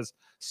 which was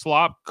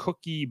slop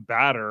cookie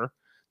batter.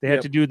 They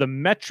had to do the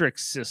metric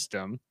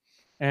system,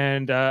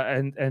 and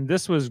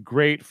this was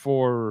great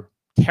for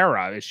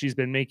Tara. She's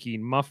been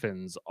making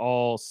muffins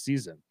all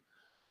season.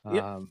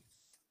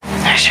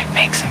 I should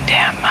make some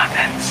damn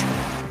muffins.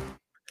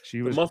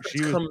 She was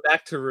come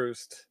back to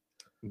roost.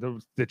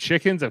 The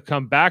chickens have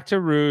come back to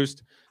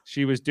roost.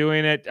 She was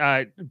doing it.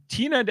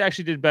 Tina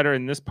actually did better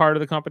in this part of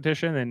the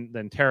competition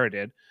than Tara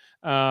did.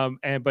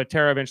 But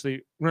Tara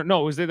eventually,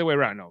 no, it was the other way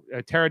around. No,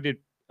 Tara did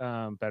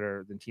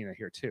better than Tina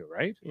here too,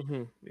 right?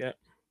 Mm-hmm. Yeah.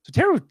 So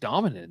Tara was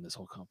dominant in this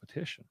whole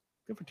competition.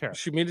 Good for Tara.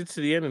 She made it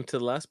to the end, into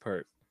the last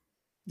part.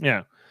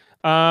 Yeah.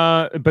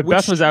 But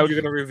Beth was out.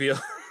 You're gonna reveal.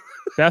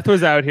 Beth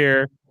was out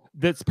here.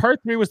 This part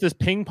 3 was this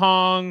ping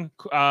pong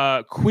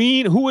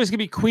queen. Who was gonna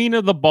be queen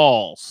of the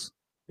balls?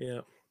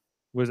 Yeah.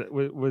 Was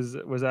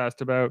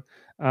asked about.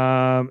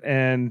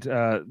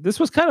 This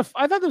was kind of,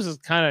 I thought this was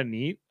kind of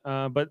neat,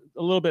 but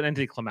a little bit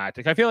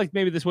anticlimactic. I feel like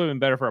maybe this would have been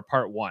better for a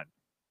part 1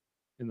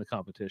 in the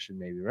competition,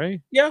 maybe,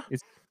 right? Yeah.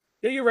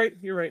 Yeah, you're right.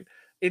 You're right.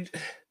 It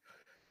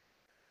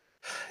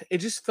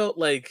just felt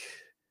like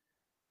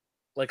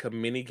a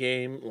mini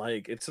game,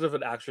 like instead of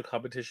an actual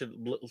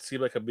competition, it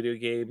seemed like a video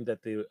game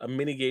a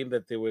mini game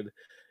that they would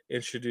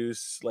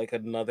introduce, like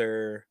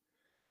another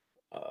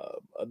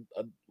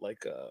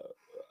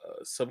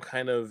some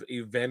kind of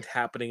event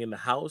happening in the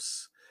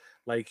house.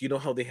 Like, you know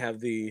how they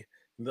have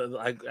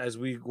as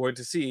we're going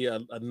to see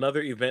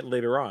another event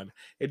later on.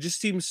 It just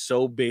seems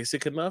so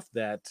basic enough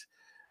that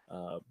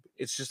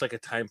it's just like a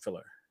time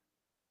filler.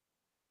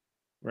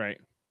 Right.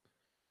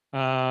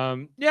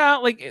 Yeah,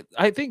 like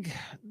I think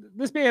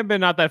this may have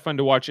been not that fun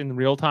to watch in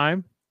real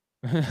time,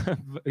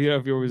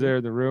 if you was there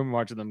in the room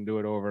watching them do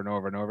it over and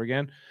over and over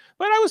again.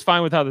 But I was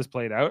fine with how this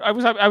played out. I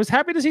was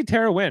happy to see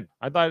Tara win.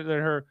 I thought that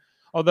her,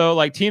 although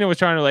like Tina was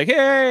trying to like,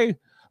 hey,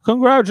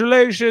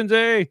 congratulations,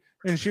 eh?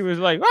 And she was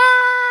like,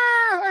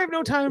 I have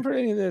no time for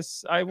any of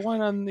this. I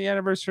won on the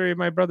anniversary of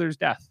my brother's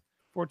death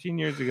 14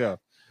 years ago.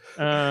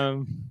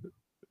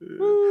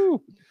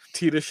 Woo.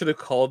 Tina should have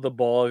called the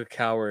ball a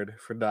coward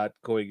for not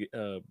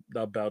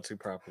bouncing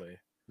properly.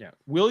 Yeah.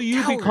 Will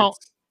you Cowards. be called?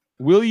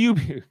 Will you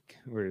be?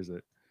 Where is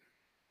it?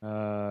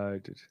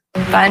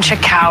 Bunch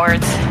of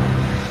cowards.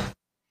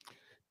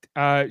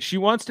 She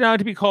wants now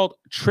to be called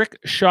Trick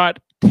Shot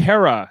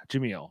Tara,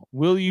 Jamil.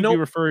 Will you be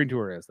referring to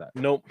her as that?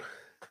 Nope.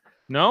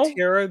 No?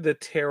 Tara the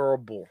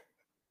Terrible.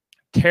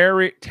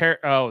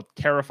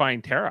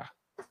 Terrifying Tara.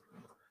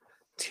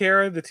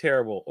 Tara the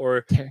Terrible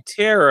or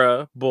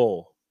Tara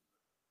Bull.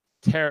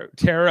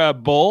 Tara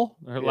Bull.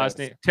 Her last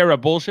name. Tara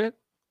Bullshit.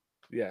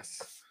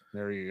 Yes.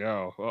 There you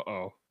go.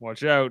 Uh-oh.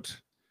 Watch out.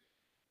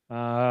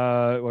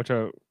 Watch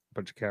out.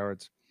 Bunch of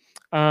cowards.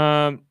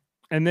 And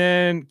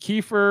then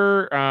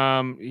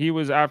Kiefer, he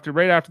was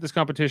right after this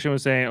competition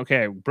was saying,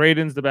 okay,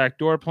 Braden's the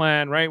backdoor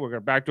plan, right? We're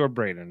gonna backdoor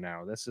Braden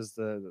now. This is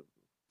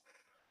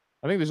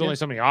I think there's only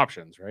so many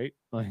options, right?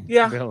 Like,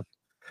 yeah.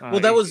 Well,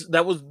 that was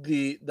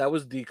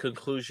the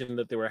conclusion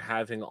that they were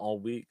having all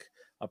week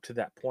up to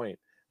that point.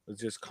 It was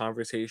just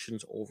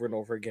conversations over and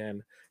over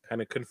again,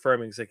 kind of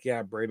confirming. It's like,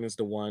 yeah, Braden's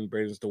the one.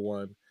 Braden's the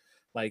one.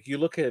 Like you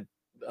look at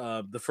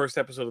the first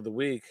episode of the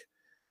week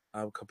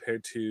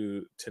compared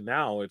to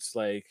now, it's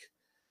like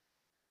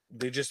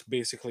they just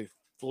basically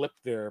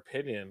flipped their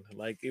opinion.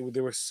 Like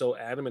they were so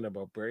adamant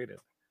about Braden.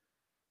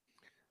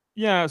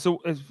 Yeah. So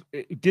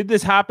did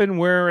this happen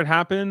where it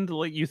happened?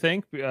 Like you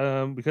think?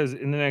 Because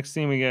in the next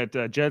scene we get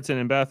Jedson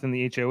and Beth in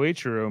the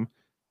HOH room,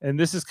 and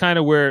this is kind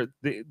of where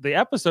the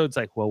episode's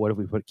like, well, what if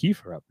we put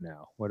Kiefer up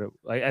now?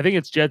 I think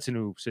it's Jedson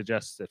who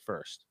suggests it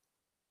first.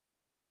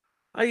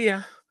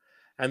 Yeah.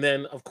 And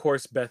then of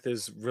course Beth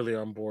is really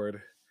on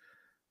board.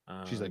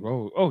 She's like,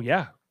 oh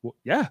yeah. Well,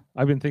 yeah,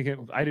 I've been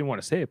thinking. I didn't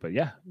want to say it, but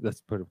yeah,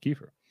 let's put up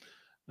Kiefer.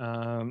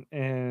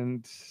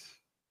 And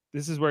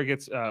this is where it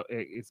gets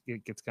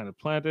kind of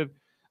planted.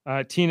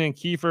 Tina and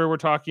Kiefer were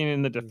talking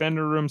in the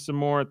defender room some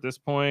more at this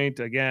point.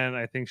 Again,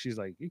 I think she's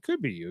like, it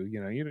could be you.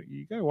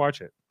 You gotta watch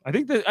it. I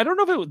think that I don't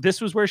know if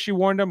this was where she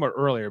warned him or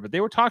earlier, but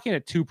they were talking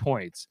at 2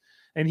 points,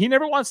 and he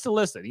never wants to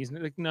listen. He's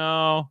like,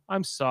 no,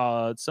 I'm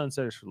solid.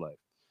 Sunsetters for life.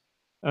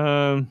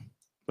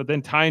 But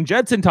then Ty and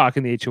Jedson talk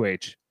in the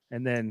HOH,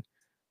 and then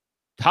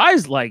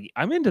Ty's like,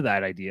 I'm into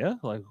that idea.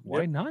 Like,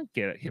 why not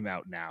get him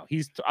out now?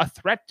 He's a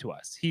threat to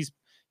us.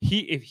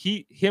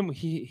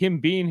 Him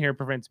being here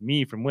prevents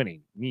me from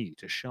winning. Me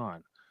to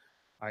Sean.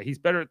 He's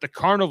better at the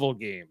carnival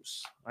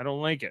games. I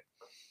don't like it.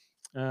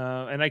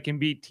 And I can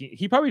beat.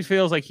 He probably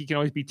feels like he can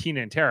always beat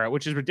Tina and Tara,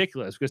 which is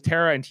ridiculous because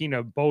Tara and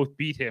Tina both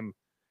beat him,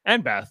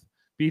 and Beth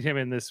beat him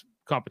in this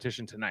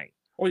competition tonight.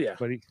 Oh yeah,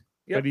 but he's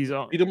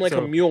beat him like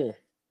a mule.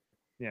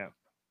 Yeah.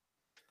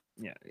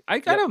 Yeah, I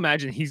gotta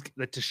imagine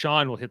that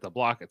Deshaun will hit the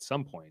block at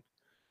some point.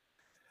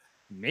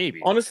 Maybe.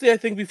 Honestly, I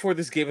think before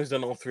this game is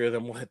done, all three of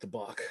them will hit the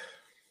block.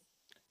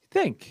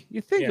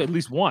 You think at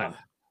least one,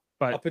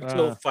 but up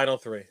until final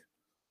three.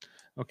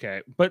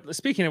 Okay, but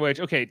speaking of which,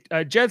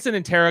 Jedson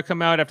and Tara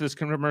come out after this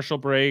commercial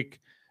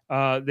break.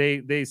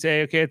 They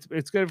say, okay,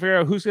 it's good to figure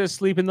out who's going to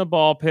sleep in the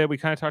ball pit. We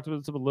kind of talked about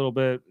this a little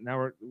bit.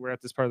 Now we're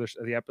at this part of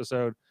the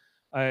episode.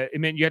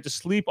 It meant you had to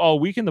sleep all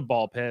week in the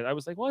ball pit. I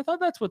was like, well, I thought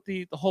that's what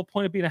the whole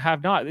point of being a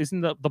have-not.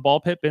 Isn't the ball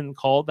pit been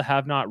called the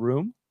have-not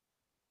room?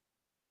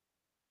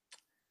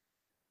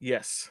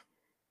 Yes.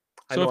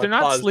 So if they're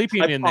not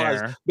sleeping in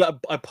there...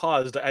 I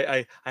paused.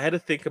 I had to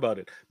think about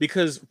it.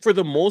 Because for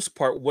the most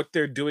part, what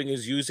they're doing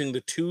is using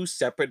the 2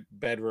 separate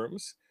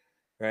bedrooms,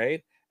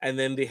 right? And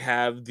then they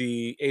have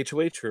the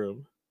HOH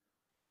room,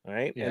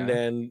 right? Yeah. And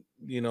then,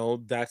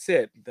 that's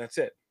it. That's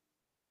it.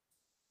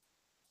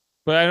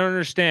 But I don't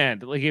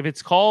understand. Like, if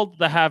it's called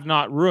the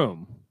have-not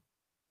room.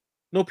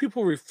 No,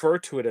 people refer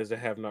to it as the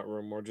have-not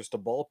room or just a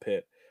ball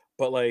pit.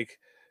 But, like,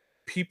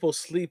 people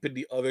sleep in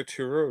the other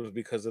 2 rooms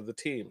because of the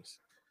teams.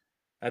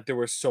 That there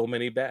were so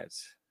many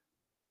beds.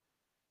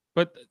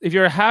 But if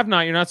you're a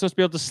have-not, you're not supposed to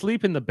be able to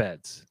sleep in the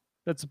beds.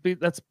 That's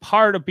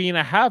part of being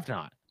a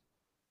have-not.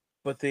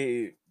 But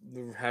they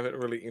haven't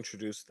really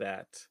introduced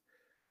that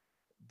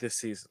this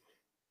season.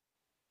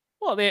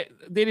 Well, they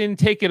didn't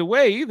take it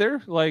away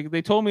either. Like,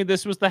 they told me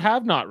this was the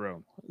have-not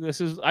room.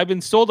 I've been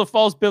sold a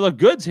false bill of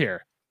goods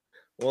here.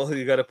 Well,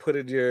 you got to put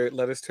in your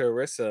letters to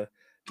Arissa.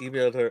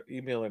 Email her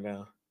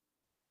now.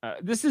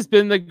 This has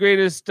been the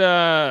greatest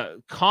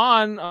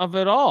con of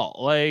it all.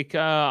 Like,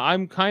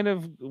 I'm kind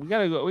of we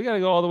gotta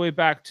go all the way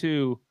back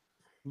to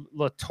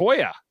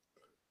LaToya.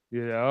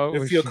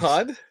 You feel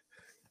cod?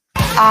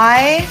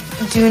 I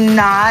do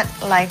not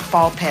like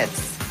ball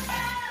pits.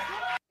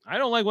 I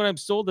don't like when I'm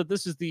sold that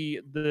this is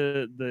the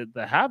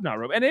have-not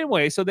room. And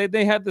anyway, so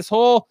they had this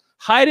whole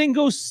hide and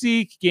go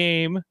seek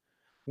game,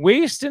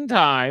 wasting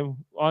time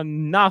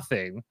on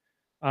nothing.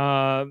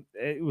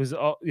 It was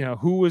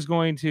who was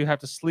going to have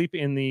to sleep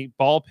in the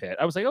ball pit.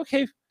 I was like,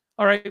 okay,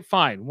 all right,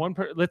 fine.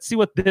 Let's see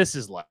what this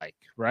is like,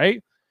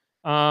 right?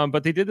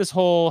 But they did this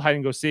whole hide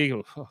and go seek.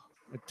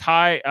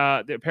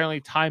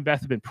 Apparently Ty and Beth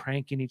have been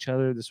pranking each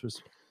other.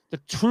 The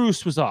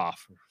truce was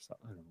off. I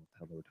don't know what the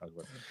hell they were talking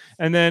about.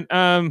 And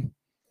then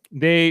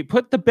they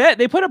put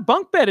a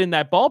bunk bed in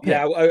that ball pit.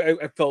 Yeah,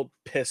 I felt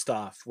pissed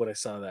off when I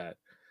saw that.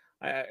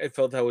 I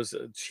felt that was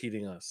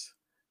cheating us.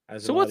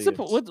 So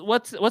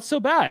what's so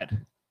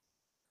bad?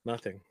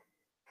 Nothing.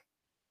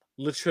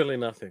 Literally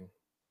nothing.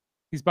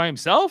 He's by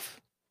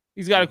himself.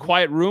 He's got a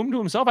quiet room to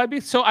himself. I'd be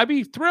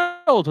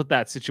thrilled with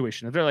that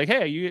situation. If they're like,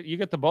 hey, you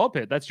get the ball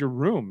pit. That's your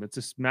room. It's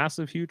this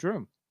massive, huge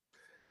room.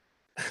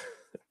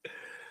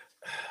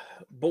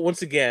 But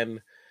once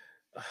again,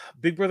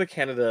 Big Brother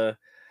Canada,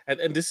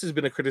 and this has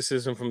been a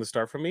criticism from the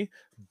start for me,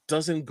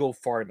 doesn't go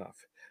far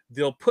enough.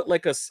 They'll put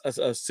like a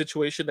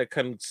situation that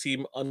can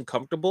seem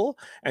uncomfortable,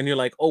 and you're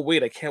like, oh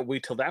wait, I can't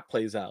wait till that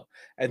plays out.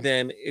 And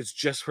then it's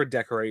just for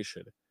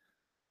decoration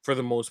for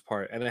the most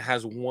part, and it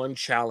has one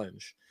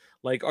challenge.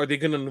 Like, are they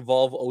going to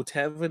involve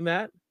OTEV in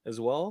that as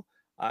well?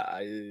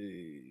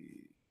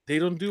 They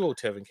don't do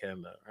OTEV in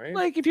Canada, right?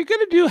 Like, if you're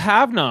going to do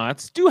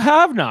have-nots, do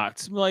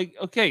have-nots. Like,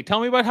 okay,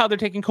 tell me about how they're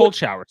taking cold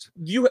showers.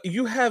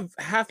 You have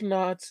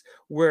have-nots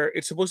where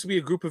it's supposed to be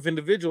a group of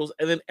individuals,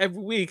 and then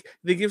every week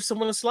they give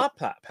someone a slot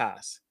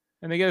pass.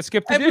 And they got to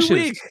skip the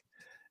dishes.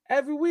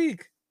 Every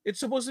week.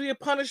 It's supposed to be a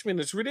punishment.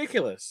 It's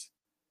ridiculous.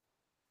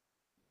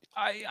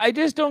 I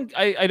just don't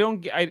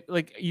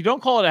like, you don't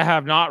call it a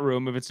have-not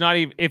room if it's not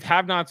even, if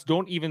have-nots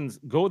don't even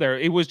go there.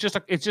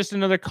 It's just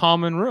another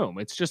common room.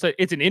 It's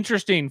an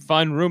interesting,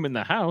 fun room in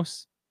the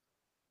house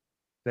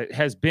that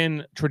has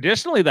been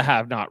traditionally the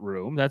have-not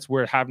room. That's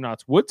where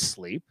have-nots would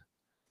sleep.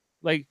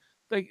 Like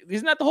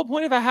isn't that the whole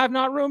point of a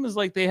have-not room? Is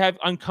like they have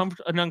an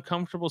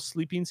uncomfortable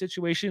sleeping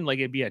situation, like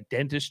it'd be a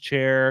dentist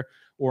chair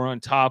or on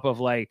top of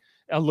like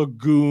a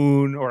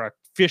lagoon or a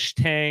fish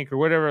tank or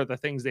whatever the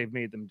things they've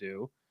made them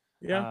do.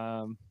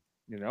 Yeah.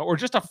 Or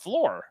just a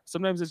floor.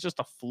 Sometimes it's just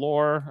a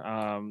floor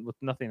with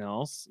nothing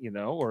else,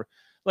 or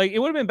like it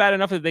would have been bad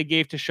enough that they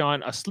gave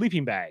Tashawn a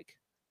sleeping bag,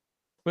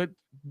 but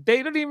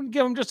they don't even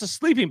give him just a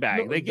sleeping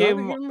bag. They give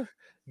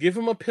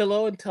him a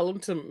pillow and tell him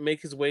to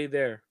make his way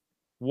there.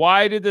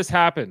 Why did this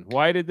happen?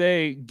 Why did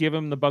they give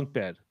him the bunk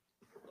bed?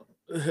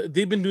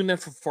 They've been doing that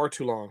for far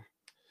too long.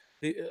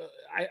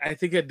 I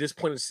think at this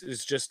point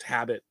it's just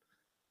habit.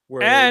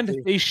 And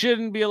they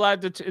shouldn't be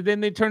allowed to. Then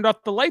they turned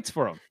off the lights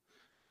for him.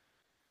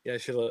 Yeah, I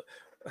should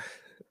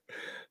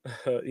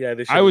have. Yeah,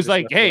 I was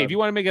like, hey, if you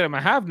want to make it a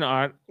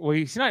have-not, well,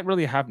 he's not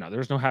really a have-not.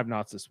 There's no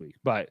have-nots this week.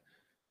 But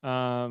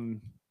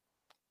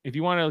if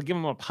you want to give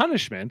him a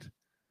punishment,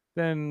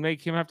 then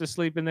make him have to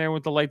sleep in there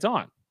with the lights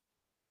on.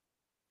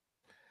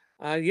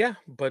 Yeah,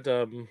 but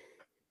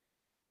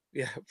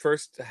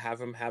first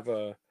have him have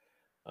a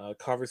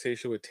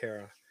conversation with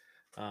Tara.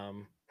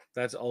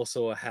 That's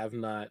also a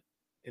have-not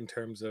in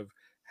terms of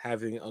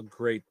having a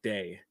great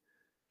day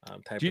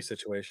type of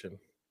situation.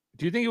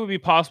 Do you think it would be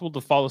possible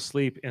to fall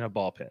asleep in a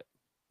ball pit?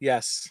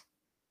 Yes.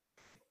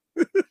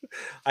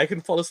 I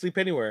can fall asleep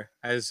anywhere,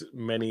 as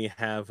many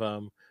have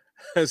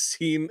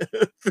seen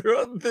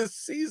throughout this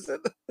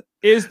season.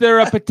 Is there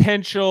a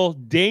potential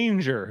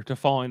danger to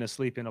falling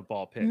asleep in a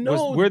ball pit?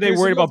 No, were they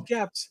worried about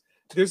gaps?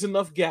 There's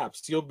enough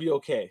gaps. You'll be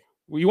okay.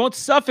 Well, you won't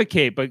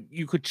suffocate, but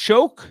you could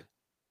choke.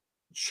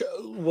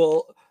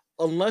 Well,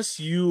 unless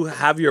you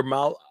have your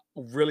mouth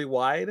really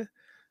wide,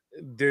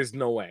 there's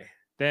no way.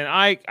 Then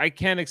I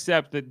can't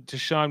accept that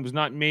Tashawn was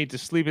not made to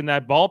sleep in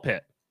that ball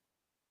pit.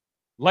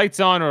 Lights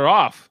on or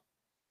off.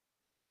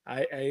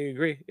 I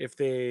agree. If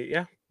they,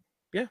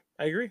 I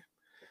agree.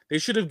 They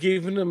should have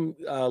given him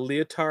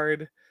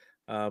leotard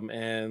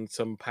and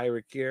some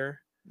pirate gear.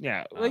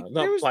 Yeah,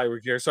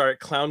 pirate gear. Sorry,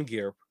 clown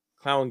gear,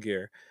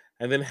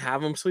 and then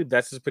have him sleep.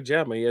 That's his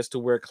pajama. He has to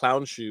wear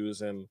clown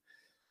shoes and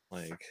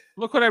like.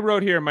 Look what I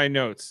wrote here in my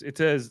notes. It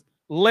says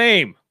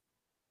lame.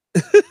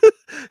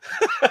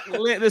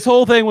 This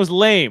whole thing was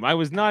lame. I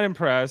was not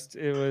impressed.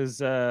 It was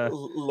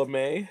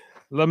LeMay.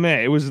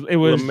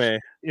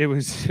 It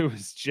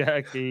was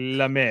Jack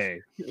LeMay.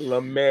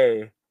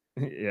 LeMay.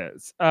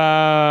 Yes.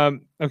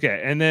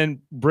 Okay. And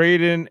then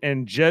Brayden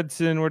and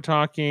Jedson were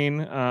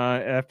talking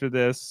after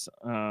this.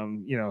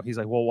 He's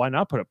like, well, why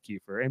not put up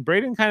Kiefer? And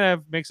Brayden kind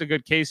of makes a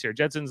good case here.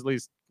 Jedson's at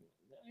least,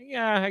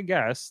 yeah, I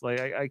guess. Like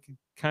I can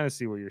kind of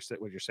see what you're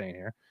saying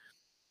here.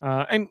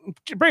 And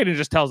Brayden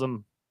just tells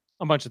him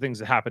a bunch of things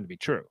that happen to be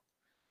true.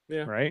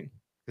 Yeah. Right?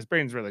 Because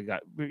Brayden's really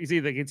got it's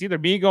either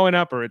me going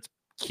up or it's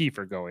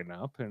Kiefer going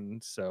up.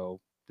 And so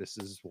this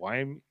is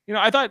why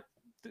I thought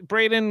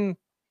Brayden,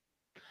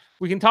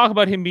 we can talk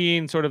about him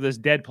being sort of this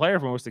dead player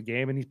for most of the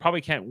game, and he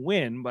probably can't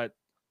win, but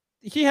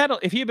if he had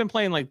been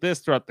playing like this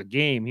throughout the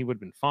game, he would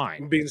have been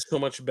fine. Being so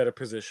much better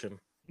position.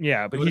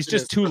 Yeah, but he's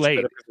just too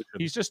late.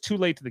 He's just too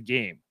late to the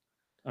game,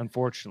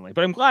 unfortunately.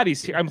 But I'm glad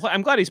he's here. I'm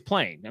glad he's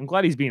playing. I'm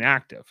glad he's being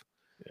active.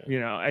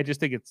 Yeah. I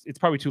just think it's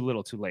probably too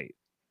little, too late.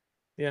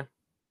 Yeah.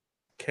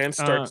 Can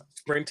start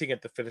sprinting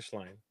at the finish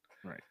line.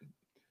 Right.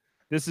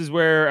 This is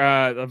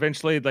where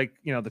eventually, like,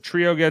 the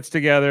trio gets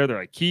together. They're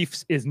like,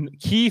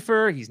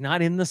 Kiefer. He's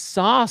not in the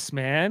sauce,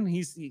 man.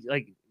 He's it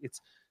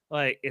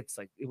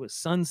was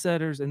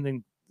Sunsetters and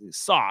then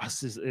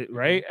sauce is it,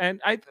 right?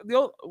 And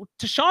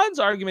to Sean's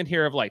argument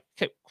here of like,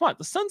 okay, come on,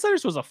 the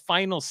Sunsetters was a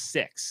final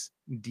 6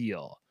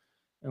 deal,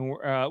 and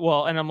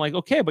and I'm like,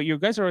 okay, but you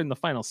guys are in the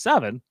final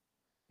 7.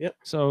 Yep.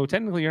 So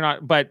technically you're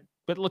not, but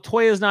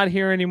LaToya's not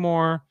here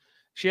anymore.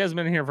 She hasn't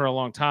been here for a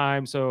long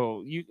time.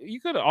 So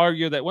you could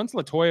argue that once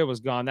LaToya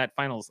was gone, that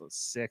final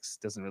 6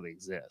 doesn't really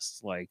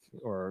exist.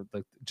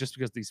 Just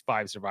because these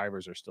 5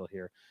 survivors are still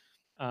here.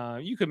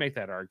 You could make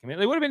that argument.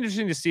 It would have been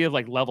interesting to see if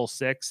like level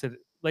 6 had,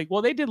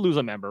 they did lose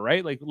a member,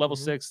 right? Like level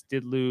 6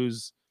 did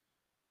lose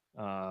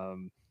I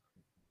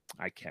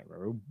can't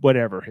remember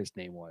whatever his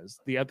name was.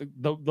 The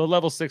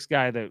level 6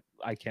 guy that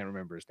I can't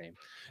remember his name.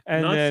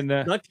 And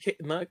not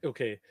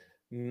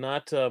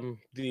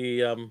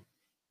the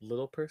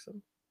little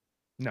person.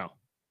 No,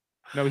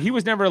 he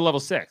was never a level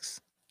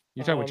 6.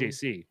 You're talking about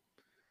JC.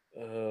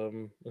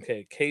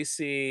 Okay,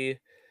 Casey,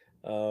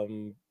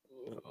 Faisal.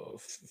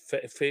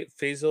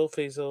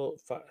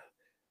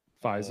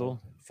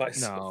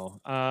 No.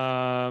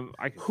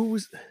 Who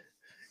was?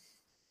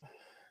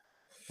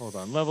 Hold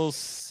on, level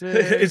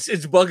 6.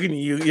 It's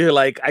bugging you. You're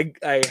like,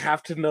 I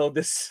have to know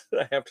this.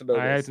 I have to know.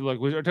 I have to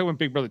look. We're talking about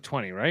Big Brother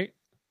 20, right?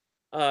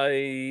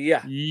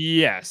 Yeah.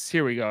 Yes.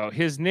 Here we go.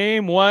 His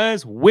name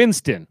was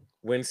Winston.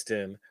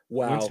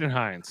 Wow. Winston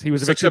Hines. He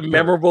was such a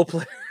memorable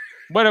player.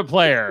 What a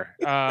player.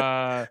 You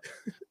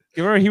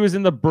remember he was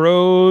in the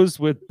Bros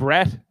with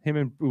Brett?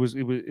 It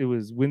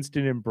was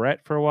Winston and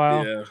Brett for a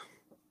while. Yeah.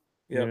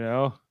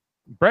 Yep.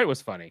 Brett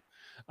was funny.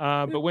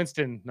 But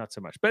Winston, not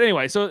so much. But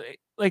anyway, so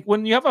like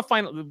when you have a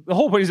final, the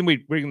whole reason we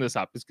bring this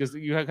up is because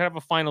you have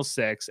a final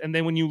 6, and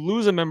then when you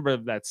lose a member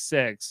of that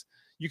 6,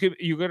 you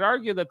could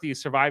argue that the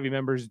surviving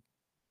members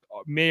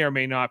may or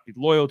may not be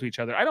loyal to each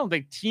other. I don't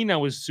think Tina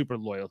was super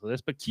loyal to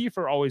this, but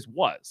Kiefer always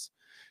was,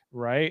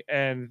 right?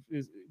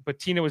 But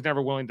Tina was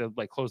never willing to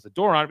like close the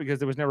door on it because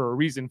there was never a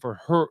reason for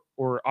her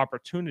or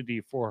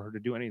opportunity for her to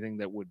do anything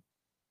that would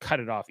cut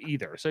it off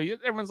either. So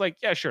everyone's like,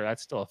 yeah, sure,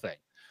 that's still a thing.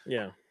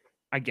 Yeah,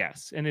 I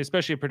guess. And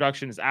especially if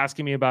production is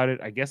asking me about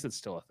it, I guess it's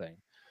still a thing.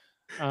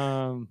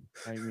 I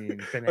mean,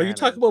 bananas. Are you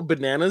talking about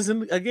bananas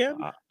again?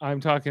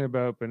 I'm talking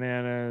about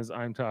bananas.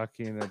 I'm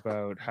talking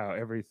about how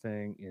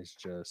everything is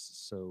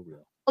just so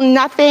real.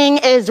 Nothing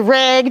is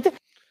rigged.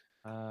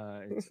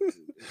 Oh,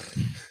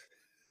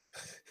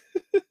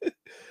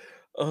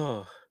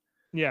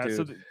 yeah. dude.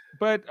 So,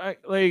 but I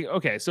like,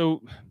 okay.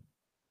 So,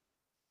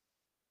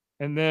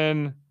 and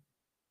then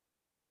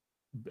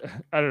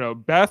I don't know.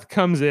 Beth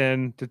comes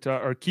in to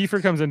talk, or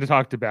Kiefer comes in to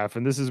talk to Beth,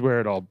 and this is where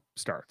it all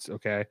starts.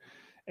 Okay.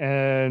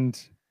 And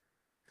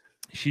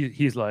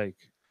he's like,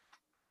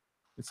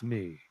 it's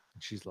me.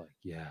 And she's like,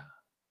 yeah.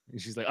 And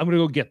she's like, I'm gonna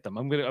go get them.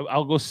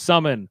 I'll go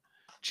summon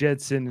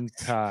Jedson and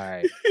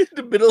Kai. In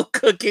the middle of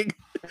cooking.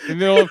 In the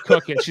middle of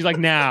cooking. She's like,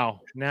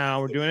 now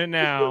we're doing it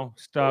now.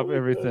 Stop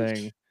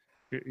everything.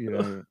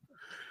 Leaving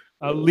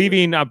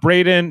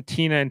Brayden,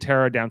 Tina, and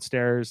Tara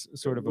downstairs,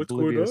 sort of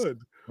oblivious.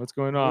 What's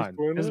going on?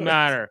 Doesn't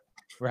matter.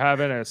 We're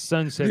having a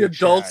sunset. The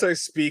adults are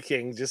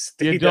speaking. Just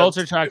the adults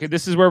are talking.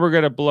 This is where we're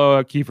gonna blow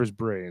out Kiefer's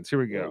brains. Here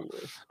we go.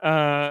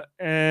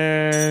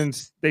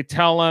 And they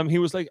tell him, he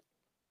was like,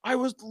 I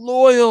was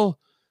loyal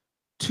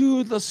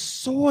to the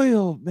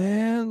soil,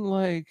 man.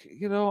 Like,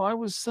 I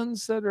was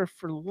Sunsetter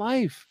for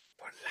life.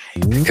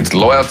 It's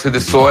loyal to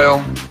the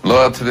soil,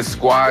 loyal to the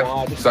squad,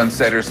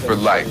 Sunsetters for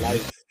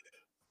life.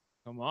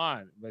 Come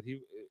on, but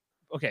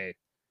okay.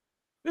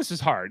 This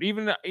is hard.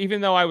 Even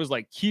though I was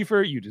like,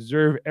 Kiefer, you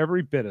deserve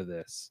every bit of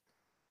this,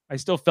 I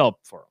still felt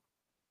for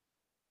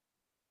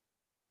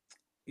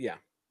him. Yeah.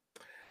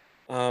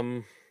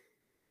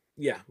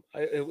 Yeah.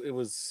 It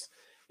was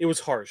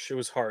harsh. It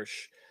was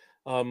harsh.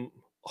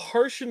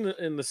 Harsh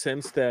in the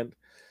sense that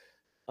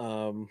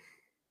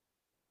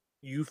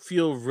you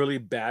feel really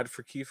bad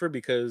for Kiefer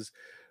because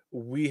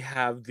we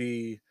have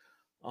the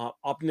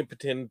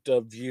omnipotent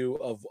view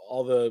of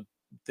all the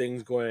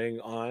things going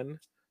on.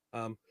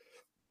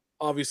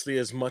 Obviously,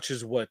 as much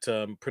as what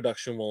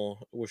production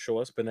will show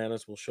us,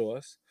 bananas will show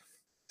us.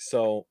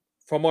 So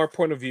from our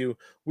point of view,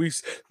 we've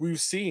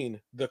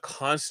seen the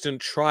constant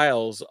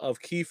trials of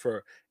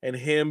Kiefer and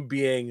him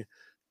being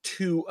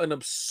to an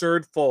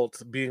absurd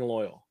fault being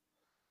loyal,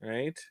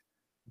 right?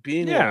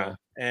 Being loyal.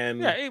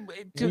 And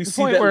to the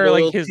point where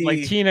loyalty...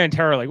 like Tina and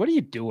Tara are like, what are you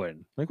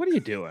doing? Like, what are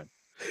you doing?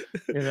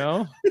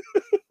 Are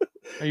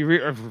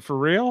you for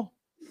real?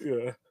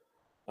 Yeah.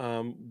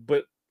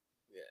 But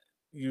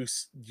you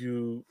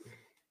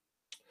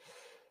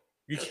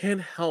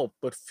can't help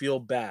but feel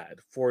bad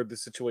for the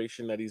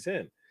situation that he's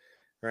in,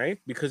 right?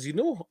 Because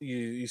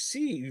you've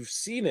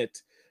seen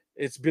it.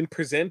 It's been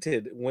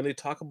presented when they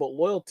talk about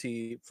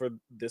loyalty for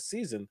this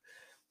season,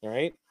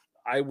 right?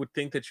 I would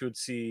think that you would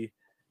see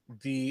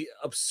the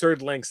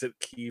absurd lengths that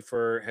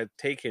Kiefer had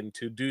taken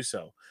to do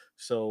so.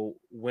 So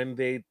when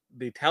they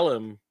tell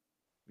him,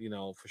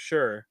 for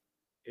sure,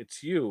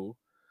 it's you,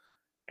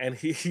 and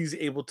he's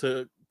able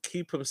to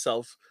keep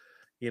himself,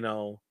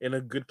 in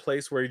a good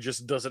place where he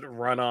just doesn't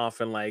run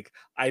off and like,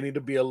 I need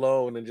to be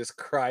alone and just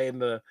cry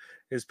into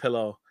his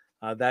pillow.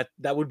 That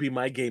would be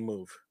my game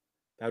move.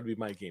 That would be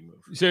my game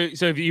move.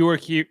 So if you were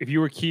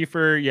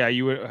Kiefer, yeah,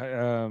 you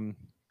would.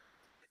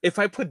 If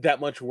I put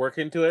that much work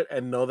into it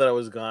and know that I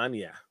was gone,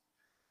 yeah.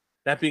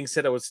 That being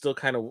said, I would still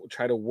kind of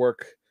try to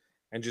work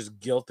and just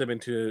guilt them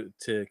into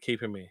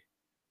keeping me.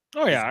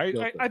 Oh yeah,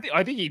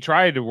 I think he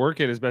tried to work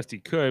it as best he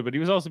could, but he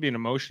was also being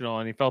emotional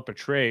and he felt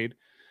betrayed.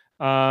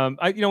 When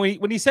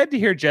he said to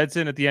hear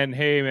Jedson at the end,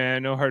 "Hey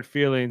man, no hard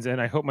feelings,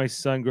 and I hope my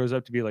son grows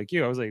up to be like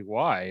you," I was like,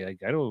 "Why?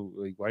 Like, I don't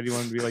like. Why do you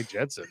want to be like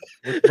Jedson?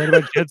 What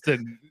about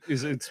Jedson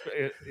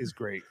is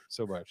great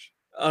so much."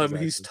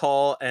 He's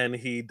tall and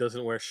he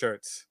doesn't wear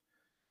shirts.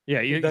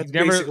 Yeah, that's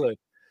basically.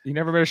 You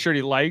never met a shirt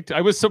he liked.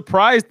 I was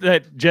surprised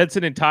that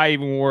Jedson and Ty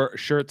even wore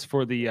shirts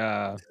for the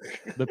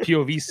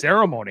POV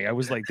ceremony. I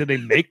was like, did they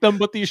make them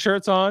put these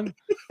shirts on?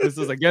 This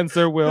is against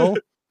their will.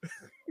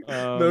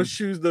 No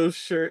shoes, no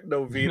shirt,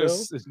 no veto.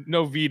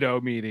 No veto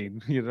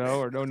meeting,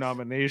 or no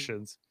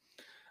nominations.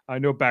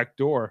 No back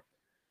door.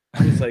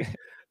 I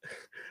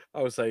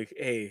was like,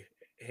 hey,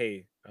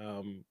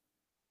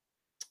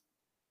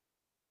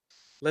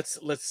 let's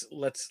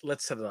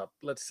set it up.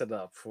 Let's set it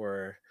up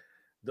for.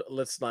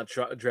 Let's not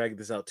drag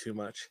this out too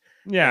much.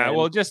 Yeah, and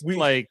we'll get to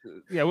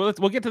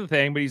the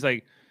thing. But he's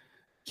like,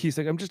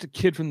 I'm just a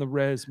kid from the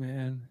res,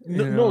 man.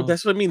 No,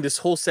 that's what I mean. This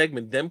whole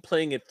segment, them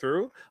playing it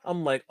through,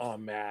 I'm like, oh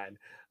man,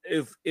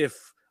 if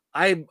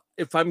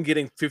I'm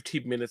getting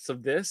 15 minutes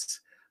of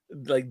this,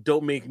 like,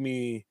 don't make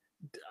me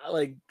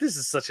like, this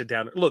is such a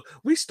downer. Look,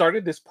 we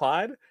started this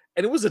pod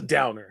and it was a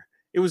downer.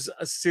 It was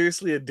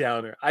seriously a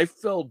downer. I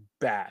felt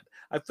bad.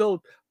 I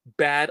felt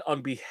bad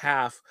on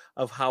behalf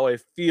of how I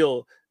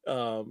feel.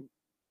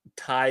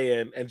 Ty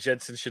and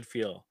Jedson should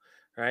feel,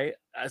 right?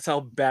 That's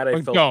how bad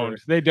I felt.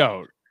 They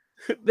don't.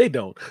 They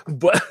don't.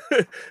 But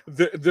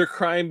they're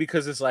crying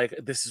because it's like,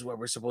 this is where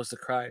we're supposed to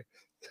cry.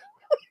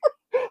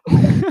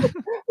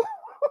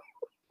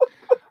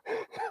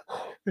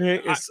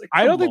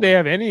 I don't think they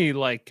have any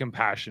like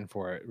compassion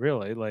for it,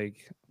 really.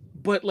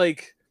 But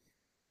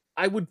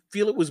I would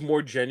feel it was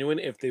more genuine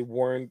if they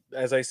weren't,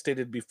 as I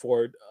stated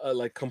before,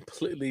 like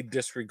completely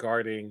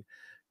disregarding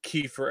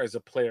Kiefer as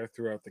a player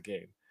throughout the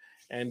game.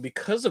 And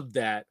because of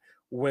that,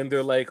 when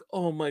they're like,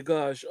 oh my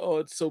gosh, oh,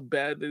 it's so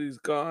bad that he's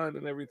gone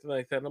and everything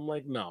like that, I'm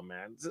like, no,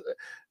 man,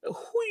 who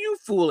are you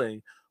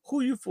fooling? Who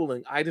are you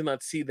fooling? I did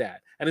not see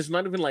that. And it's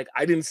not even like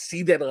I didn't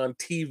see that on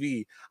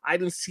TV. I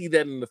didn't see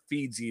that in the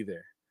feeds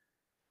either.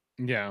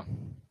 Yeah.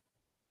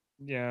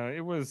 Yeah,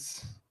 it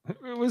was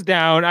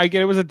down. I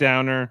get it was a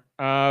downer.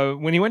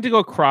 When he went to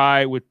go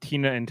cry with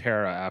Tina and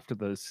Tara after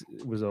this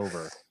was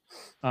over.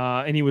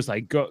 And he was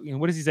like, "Go."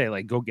 What does he say?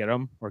 Like, "Go get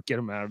him," or "Get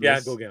him out of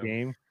this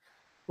game."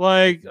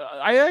 Like,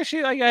 I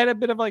had a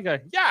bit of like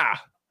a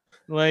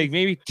like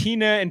maybe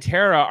Tina and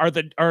Tara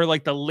are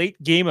like the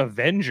late game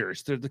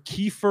Avengers. They're the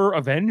Kiefer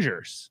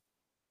Avengers.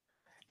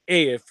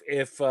 Hey,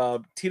 if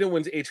Tina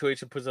wins HOH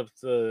and puts up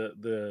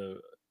the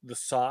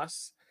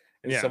sauce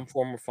in some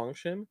form or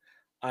function,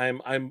 I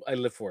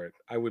live for it.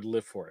 I would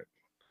live for it.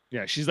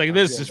 Yeah, she's like,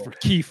 this is for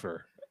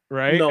Kiefer.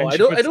 Right? No, I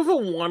don't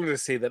even want her to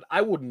say that. I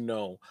would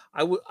know.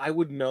 I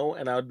would know,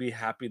 and I would be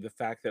happy the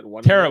fact that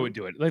Tara would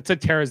do it. Let's say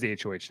Tara's the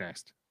HOH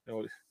next.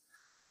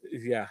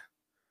 Yeah.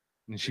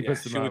 And she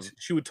puts them up.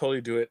 She would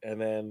totally do it,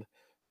 and then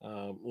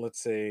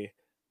let's say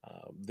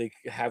they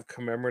have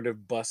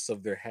commemorative busts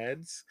of their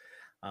heads.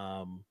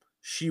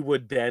 She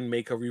would then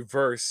make a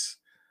reverse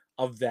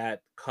of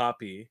that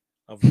copy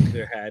of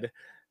their head,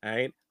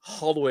 right?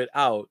 Hollow it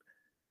out,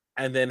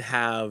 and then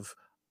have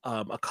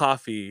a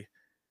coffee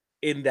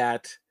in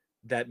that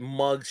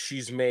mug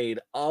she's made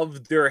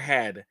of their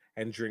head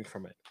and drink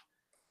from it.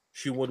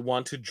 She would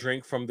want to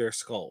drink from their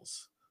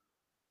skulls.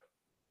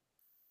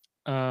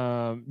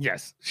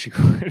 Yes, she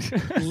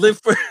would. Live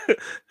for.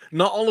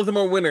 Not all of them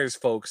are winners,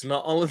 folks.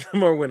 Not all of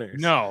them are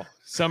winners. No,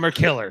 some are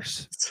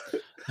killers.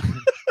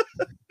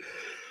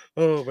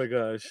 Oh my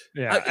gosh!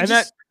 Yeah,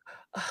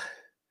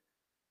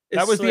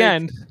 that was the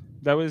end.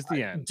 That was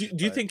the end. Do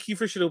you think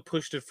Kiefer should have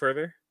pushed it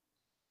further?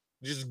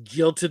 Just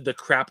guilted the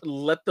crap.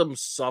 Let them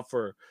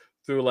suffer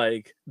through,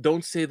 like,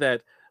 don't say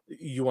that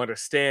you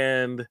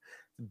understand.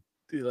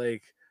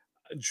 Like,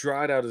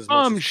 draw it out as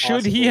much as should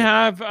possible. he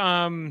have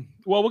well,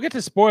 we'll get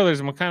to spoilers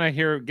and we'll kind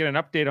of get an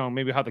update on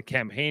maybe how the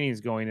campaigning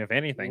is going, if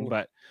anything.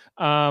 But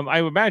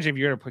I would imagine if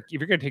you're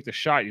gonna take the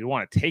shot, you'd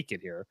want to take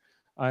it here.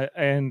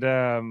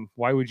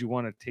 Why would you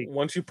want to take?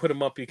 Once you put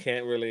him up, you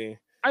can't really.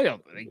 I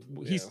don't think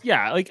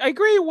like I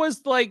agree. It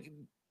was like,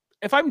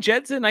 if I'm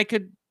Jedson, I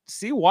could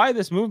see why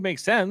this move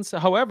makes sense.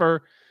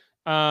 However,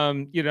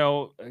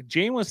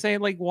 Jane was saying,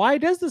 like, why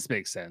does this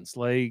make sense?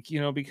 Like,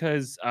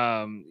 because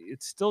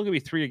it's still gonna be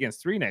 3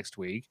 against 3 next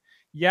week.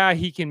 Yeah,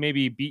 he can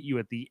maybe beat you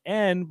at the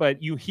end, but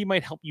he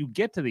might help you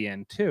get to the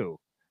end too.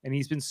 And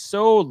he's been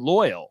so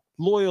loyal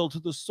to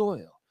the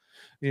soil.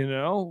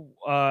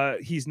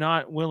 He's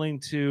not willing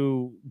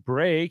to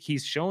break.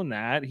 He's shown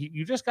that.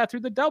 You just got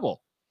through the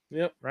double.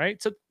 Yep. Right.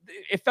 So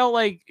it felt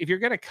like if you're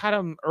gonna cut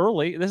him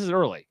early, this is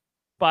early.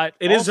 But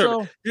it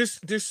also, is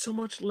there's so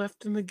much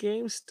left in the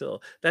game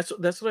still. That's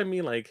what I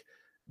mean. Like,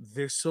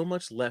 there's so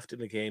much left in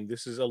the game.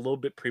 This is a little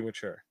bit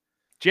premature.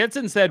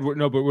 Jensen said,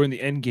 "No, but we're in the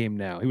end game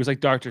now." He was like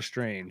Doctor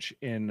Strange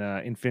in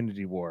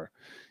Infinity War.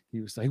 He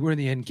was like, "We're in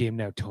the end game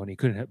now, Tony.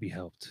 Couldn't be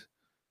helped."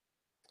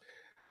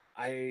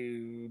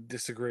 I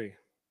disagree.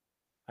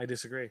 I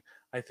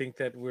think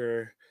that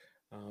we're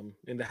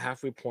in the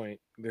halfway point.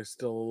 There's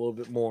still a little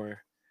bit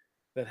more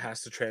that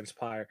has to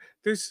transpire.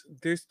 There's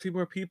 2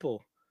 more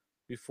people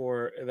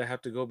before that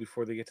have to go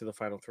before they get to the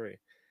final 3,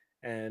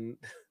 and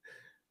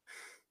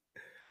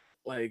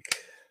like,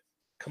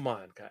 come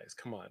on, guys,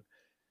 come on,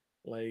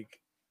 like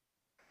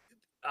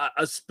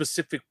a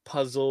specific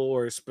puzzle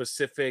or a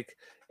specific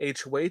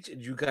HOH,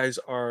 and you guys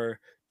are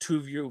 2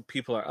 of you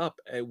people are up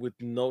with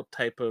no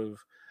type of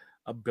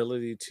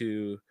ability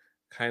to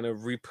kind of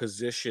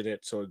reposition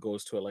it so it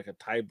goes to like a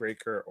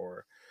tiebreaker,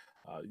 or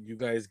you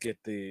guys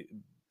get the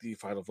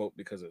final vote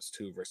because it's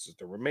 2 versus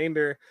the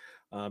remainder,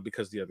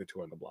 because the other 2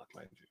 are on the block,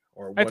 mind you.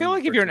 Or I feel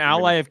like if you're an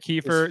ally of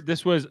Kiefer,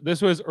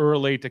 this was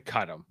early to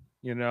cut him.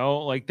 You know,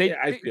 like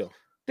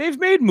they've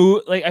made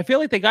move. Like I feel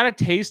like they got a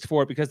taste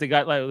for it because they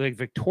got like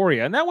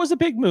Victoria, and that was a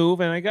big move.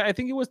 And I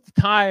think it was the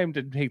time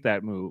to make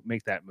that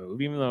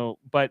move. Even though,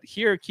 but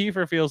here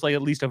Kiefer feels like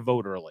at least a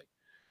vote early,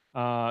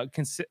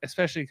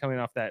 especially coming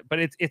off that. But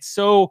it's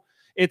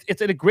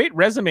a great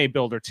resume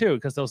builder too,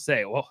 because they'll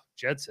say, "Well,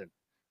 Jensen,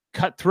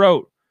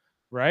 cutthroat,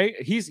 right?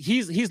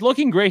 He's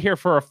looking great here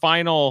for a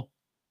final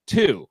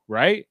 2,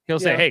 right? He'll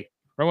say, hey,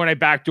 remember when I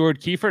backdoored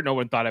Kiefer? No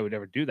one thought I would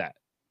ever do that,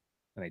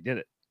 and I did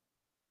it.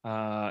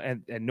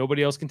 And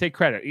nobody else can take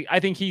credit. I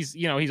think he's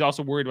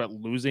also worried about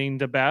losing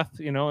to Beth,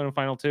 in a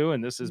final 2,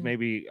 and this is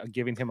maybe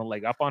giving him a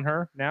leg up on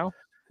her now.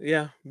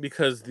 Yeah,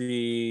 because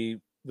the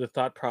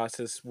thought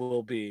process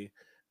will be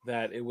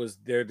that it was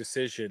their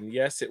decision.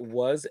 Yes, it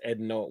was,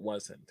 and no, it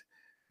wasn't,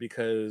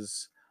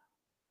 because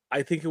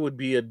I think it would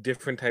be a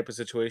different type of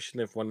situation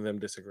if one of them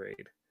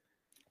disagreed.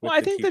 Well, I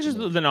think there's just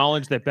the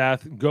knowledge that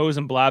Beth goes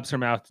and blabs her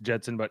mouth to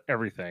Jensen about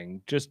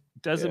everything. Just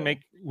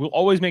will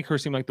always make her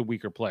seem like the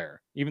weaker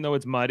player, even though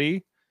it's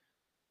muddy.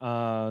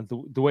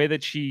 The way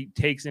that she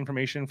takes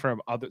information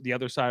from the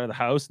other side of the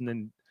house and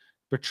then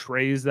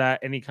betrays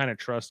that any kind of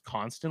trust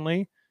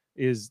constantly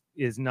is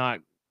not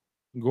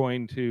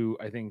going to,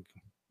 I think,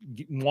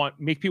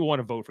 make people want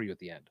to vote for you at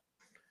the end.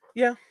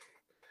 Yeah.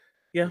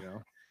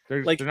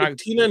 Like, if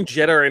Tina and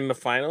Jet are in the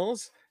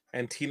finals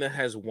and Tina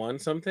has won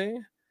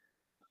something,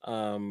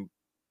 like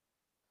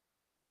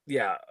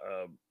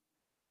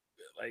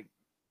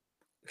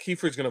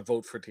Kiefer's gonna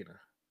vote for Tina.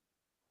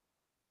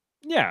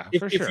 Yeah,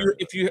 for sure.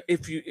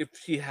 If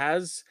she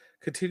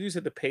continues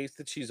at the pace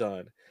that she's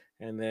on,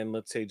 and then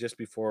let's say just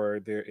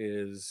before there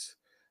is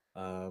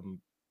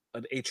an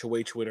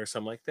HOH win or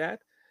something like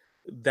that,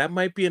 that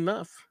might be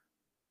enough.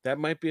 That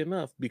might be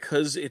enough,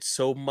 because it's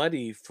so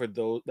muddy for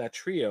that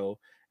trio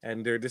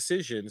and their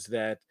decisions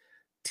that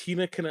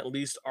Tina can at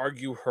least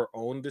argue her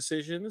own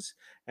decisions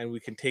and we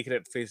can take it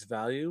at face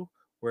value,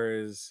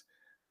 whereas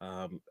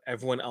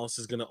everyone else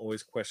is going to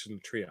always question the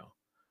trio.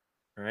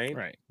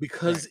 Right.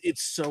 Because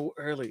it's so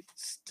early.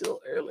 It's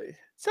still early.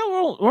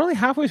 So we're only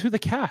halfway through the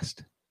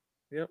cast.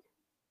 Yep.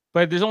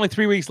 But there's only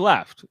 3 weeks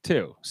left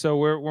too. So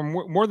we're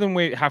more than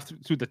half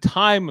through the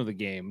time of the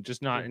game,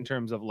 just not in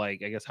terms of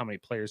like, I guess, how many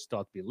players still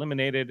have to be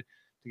eliminated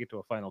to get to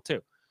a final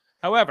 2.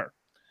 However,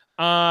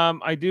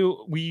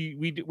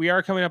 we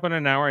are coming up on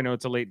an hour. I know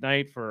it's a late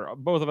night for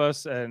both of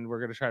us, and we're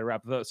going to try to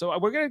wrap it up. So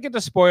we're going to get to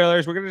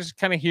spoilers. We're going to just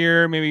kind of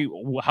hear maybe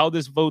how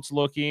this vote's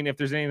looking. If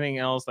there's anything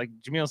else, like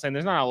Jamil saying,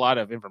 there's not a lot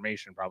of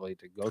information probably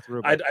to go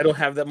through. I don't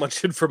have that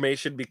much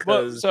information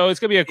because so it's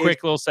going to be a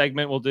quick little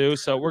segment we'll do.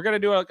 So we're going to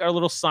do a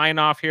little sign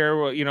off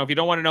here. If you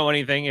don't want to know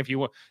anything, if you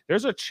want,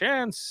 there's a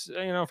chance,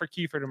 for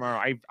Kiefer tomorrow.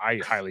 I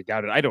highly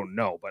doubt it. I don't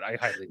know, but I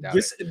highly doubt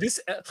it. This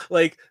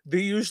like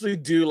they usually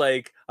do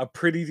like a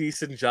pretty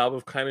decent job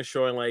of kind of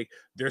showing like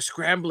they're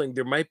scrambling,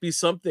 there might be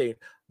something.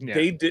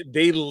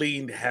 They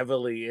leaned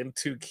heavily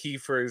into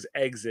Kiefer's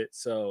exit,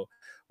 so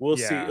we'll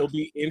see. It'll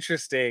be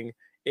interesting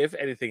if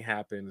anything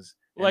happens.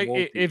 Like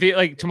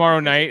if tomorrow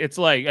night, it's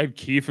like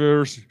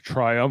Kiefer's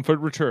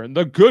triumphant return.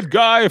 The good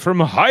guy from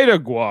Haida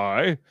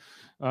Gwaii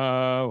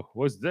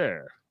was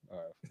there.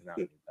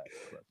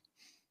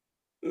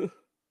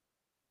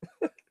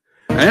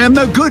 And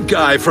the good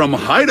guy from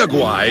Haida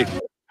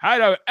Gwaii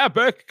had an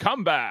epic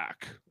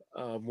comeback.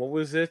 What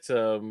was it?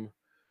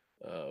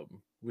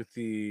 With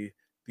the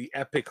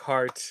epic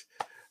heart.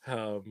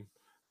 The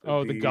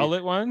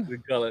gullet one. The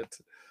gullet.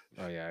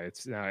 Oh yeah,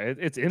 it's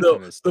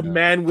infamous. The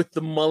man with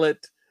the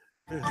mullet.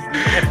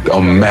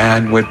 The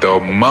man with the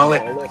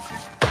mullet.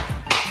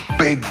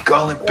 Big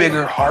gullet,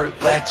 bigger heart.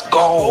 Let's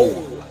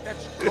go.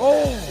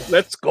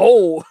 Let's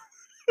go.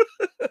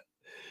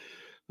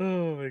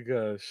 Oh my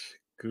gosh.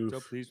 Goof. So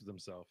pleased with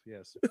himself.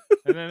 Yes.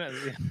 And then,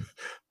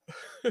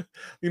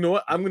 you know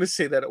what? I'm gonna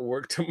say that at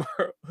work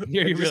tomorrow.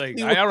 Yeah, you're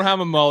like, I don't have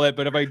a mullet,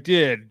 but if I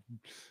did,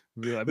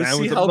 let's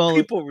see how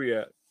people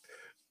react.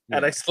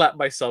 And I slap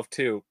myself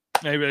too.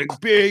 Maybe like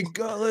big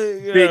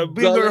gully, Big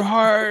bigger gullet.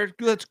 heart.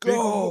 Let's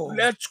go.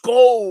 Let's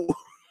go.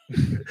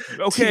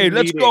 Okay, Team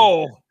let's meeting.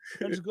 go.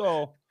 Let's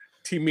go.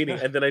 Team meeting,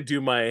 and then I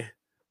do my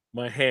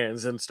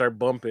hands and start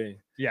bumping.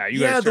 Yeah, you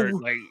Yeah, gotta start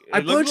like I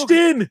look- punched look-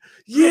 in.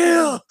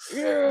 Yeah,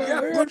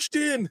 Yeah, punched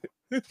in.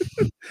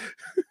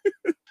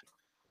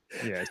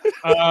 Yes.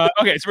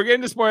 Okay, so we're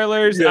getting to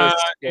spoilers, Yes,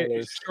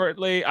 spoilers.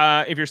 shortly.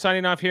 If you're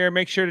signing off here,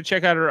 make sure to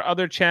check out our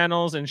other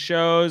channels and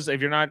shows.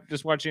 If you're not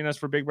just watching us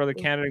for Big Brother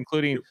Canada,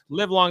 including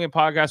Live Long and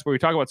Podcast, where we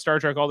talk about Star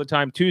Trek all the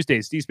time.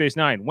 Tuesdays, Deep Space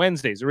Nine.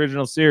 Wednesdays,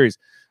 original series.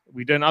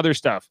 We've done other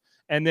stuff.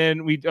 And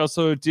then we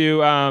also do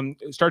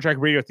Star Trek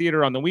Radio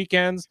Theater on the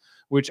weekends,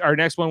 which our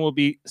next one will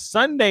be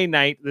Sunday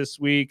night this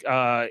week,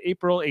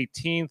 April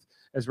 18th.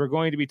 As we're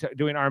going to be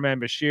doing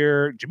Armand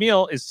Bashir.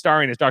 Jamil is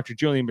starring as Dr.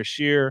 Julian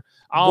Bashir.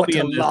 I'll be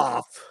in this.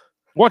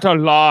 What a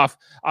laugh!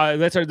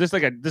 This is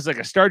like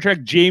a Star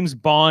Trek James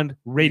Bond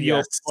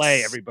radio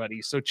play,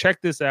 everybody. So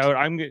check this out.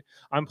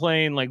 I'm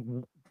playing like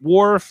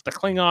Worf, the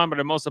Klingon, but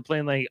I'm also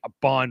playing like a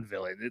Bond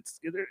villain. It's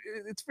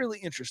really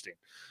interesting.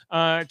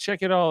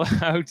 Check it all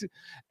out.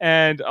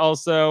 And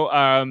also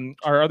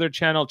our other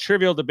channel,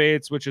 Trivial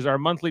Debates, which is our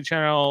monthly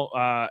channel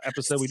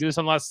episode. We do this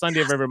on last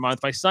Sunday of every month.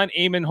 My son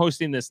Eamon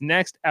hosting this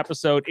next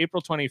episode, April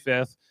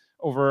 25th,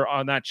 over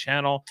on that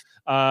channel.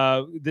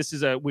 This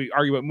is we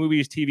argue about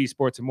movies, TV,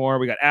 sports, and more.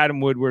 We got Adam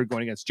Woodward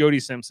going against Jody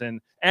Simpson,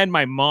 and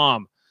my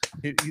mom.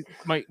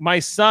 My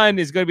son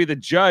is going to be the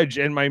judge,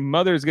 and my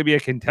mother is going to be a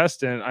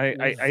contestant.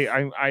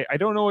 I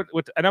don't know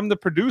what, and I'm the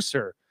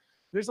producer.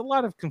 There's a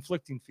lot of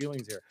conflicting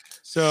feelings here.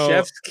 So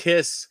Chef's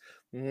kiss.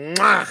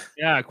 Mwah!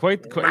 Yeah,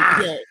 quite.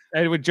 Yeah.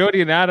 And with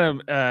Jody and Adam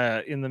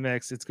in the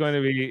mix, it's going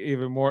to be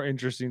even more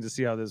interesting to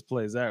see how this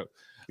plays out.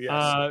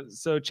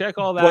 Yes. So check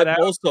all that out.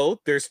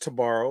 Also, there's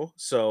tomorrow.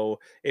 So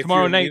if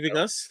Tomorrow you're night, leaving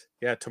us,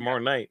 tomorrow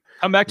night.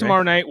 Come back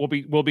tomorrow night.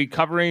 We'll be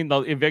covering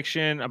the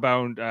eviction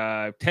about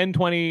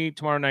 10:20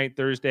 tomorrow night,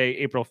 Thursday,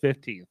 April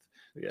 15th,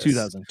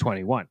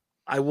 2021.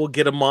 I will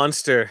get a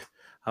monster.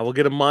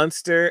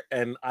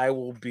 And I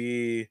will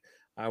be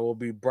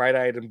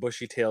bright-eyed and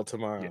bushy-tailed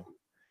tomorrow.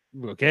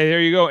 Yeah. Okay,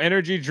 there you go.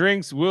 Energy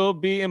drinks will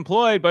be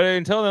employed, but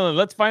until then,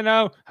 let's find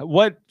out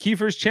what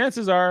Kiefer's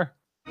chances are.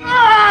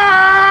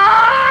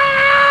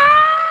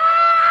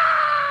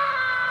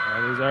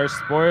 That is our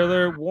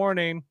spoiler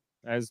warning,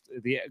 as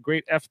the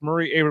great F.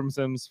 Murray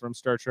Abramson from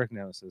Star Trek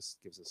Nemesis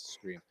gives us a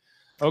screen.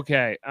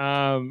 Okay.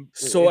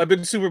 So I've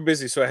been super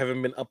busy, so I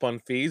haven't been up on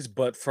feeds,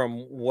 but from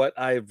what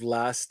I've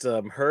last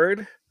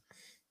heard,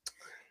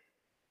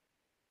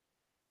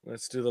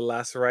 let's do the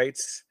last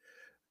rites.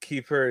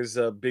 Kiefer's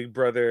Big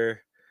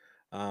Brother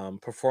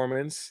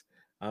performance.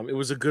 It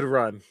was a good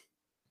run.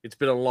 It's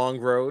been a long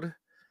road,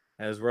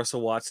 as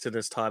Russell Watson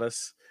has taught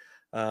us.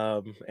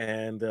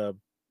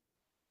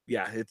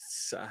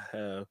 It's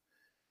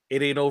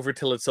it ain't over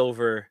till it's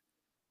over.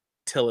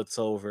 Till it's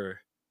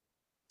over.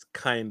 It's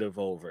kind of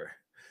over.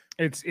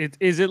 Is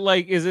it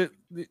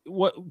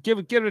what give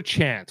it a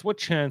chance? What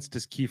chance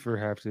does Kiefer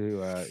have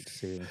to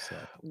say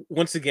himself?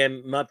 Once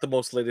again, not the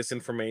most latest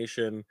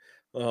information,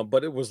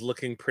 but it was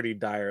looking pretty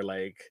dire.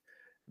 Like,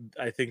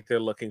 I think they're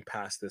looking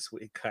past this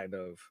week, kind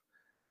of.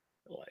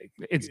 Like,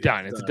 it's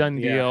done. It's a done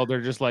deal.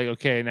 They're just like,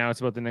 okay, now it's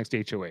about the next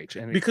HOH.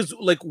 And because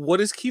like, what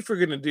is Kiefer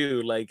gonna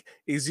do? Like,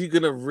 is he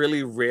gonna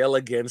really rail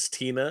against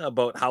Tina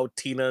about how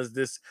Tina is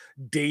this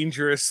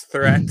dangerous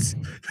threat?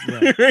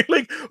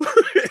 Right?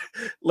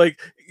 Like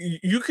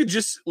you could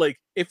just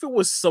like, if it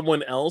was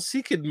someone else,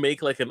 he could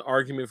make like an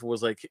argument if it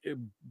was like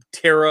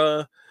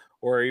Tara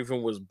or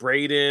even was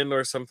Brayden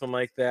or something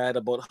like that,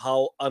 about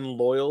how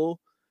unloyal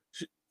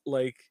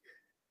like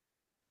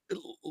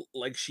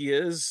she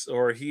is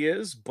or he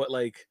is. But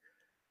like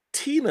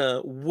Tina,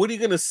 what are you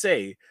gonna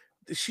say?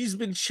 She's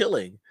been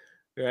chilling,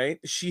 right?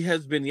 She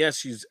has been, yes,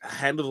 she's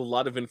handled a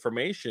lot of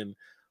information,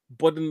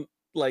 but in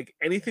like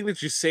anything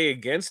that you say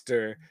against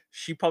her,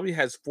 she probably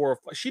has 4 or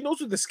 5. She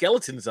knows what the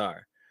skeletons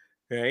are,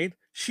 right?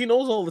 She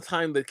knows all the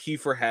time that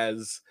Kiefer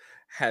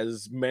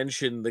has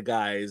mentioned the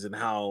guys and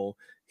how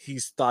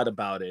he's thought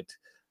about it.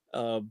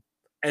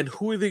 And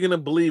who are they gonna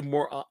believe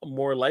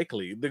more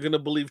likely? They're gonna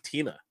believe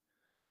Tina.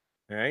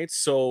 Right,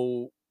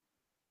 so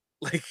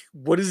like,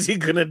 what is he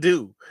gonna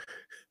do?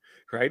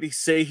 Right, he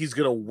say he's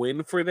gonna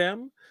win for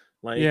them.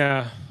 Like,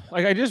 yeah,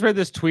 like I just read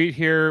this tweet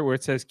here where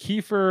it says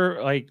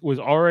Kiefer like was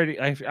already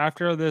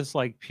after this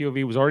like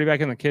POV was already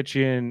back in the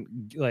kitchen,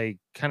 like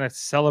kind of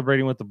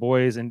celebrating with the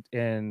boys and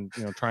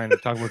trying to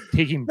talk about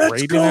taking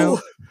Brayden out.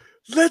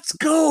 Let's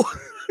go.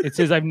 It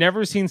says, I've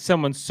never seen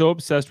someone so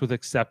obsessed with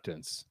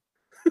acceptance.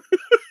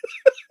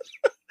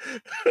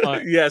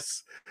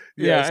 Yes.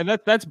 Yeah, and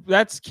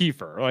that's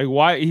Kiefer. Like,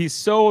 why he's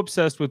so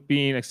obsessed with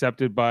being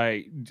accepted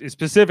by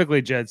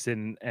specifically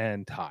Jedson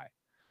and Ty.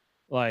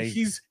 Like,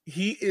 he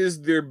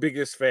is their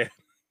biggest fan.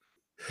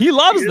 He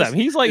loves them.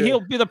 He's like, he'll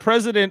be the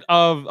president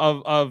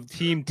of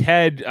Team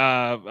Ted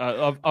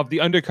of the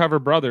Undercover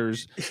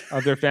Brothers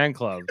of their fan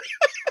club.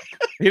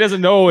 He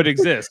doesn't know it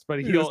exists, but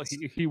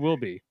he will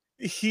be.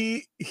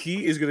 He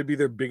is going to be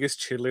their biggest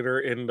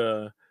cheerleader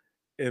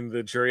in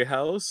the jury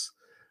house.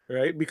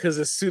 right? Because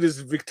as soon as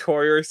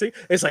Victoria is saying,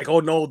 it's like, oh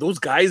no, those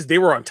guys, they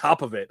were on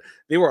top of it.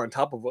 They were on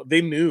top of it.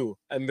 They knew,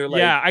 and they're like,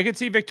 yeah, I could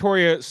see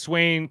Victoria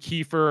swaying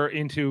Kiefer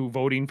into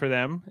voting for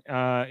them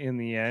in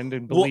the end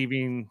and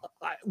believing.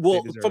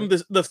 Well, from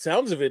the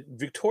sounds of it,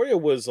 Victoria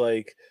was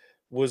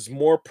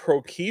more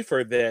pro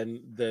Kiefer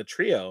than the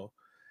trio,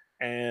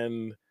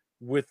 and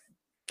with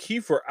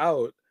Kiefer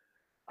out,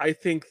 I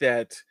think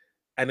that,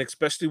 and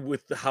especially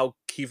with how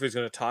Kiefer's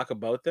going to talk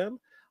about them,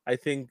 I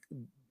think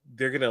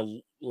they're going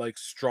to like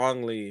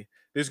strongly.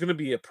 There's going to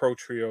be a pro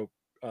trio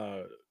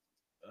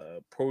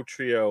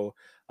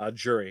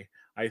jury,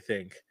 I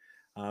think,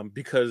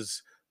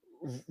 because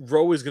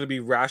Roe is going to be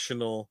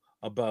rational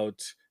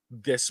about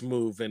this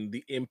move and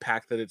the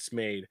impact that it's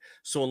made.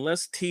 So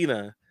unless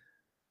Tina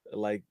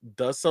like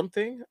does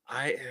something,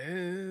 I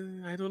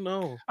don't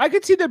know. I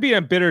could see there being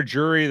a bitter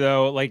jury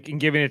though, like in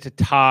giving it to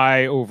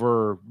Ty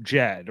over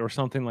Jed or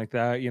something like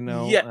that, you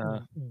know. Yeah,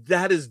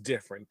 that is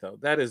different though.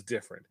 That is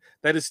different.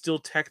 That is still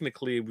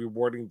technically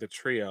rewarding the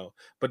trio,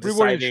 but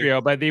rewarding the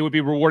trio, but they would be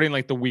rewarding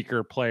like the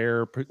weaker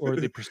player or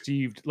the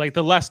perceived like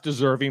the less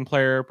deserving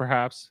player,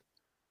 perhaps.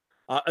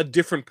 A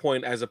different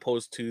point as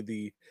opposed to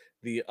the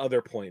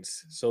other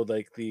points. So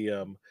like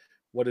the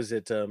what is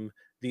it? The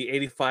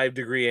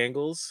 85-degree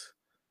angles,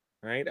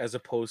 right? As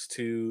opposed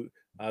to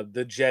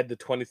the Jed, the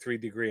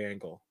 23-degree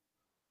angle.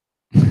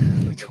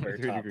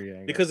 23-degree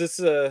angle. Because it's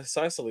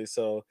isosceles,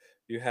 so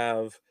you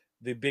have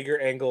the bigger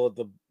angle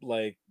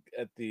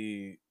at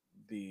the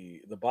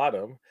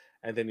bottom,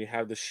 and then you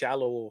have the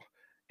shallow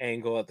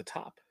angle at the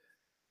top.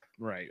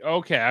 Right.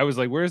 Okay. I was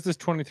like, where's this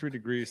 23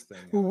 degrees thing?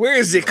 Where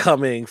is it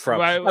coming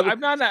from? I'm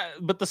not,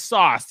 but the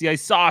sauce, the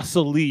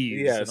isosceles,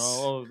 yes, and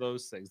all of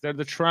those things. They're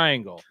the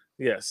triangle.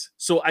 Yes.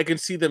 So I can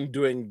see them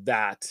doing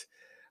that.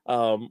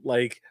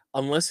 Like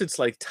unless it's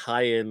like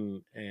Ty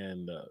and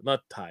not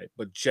Ty,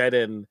 but Jed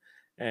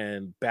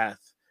and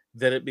Beth,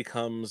 then it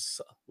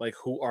becomes like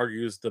who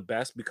argues the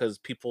best, because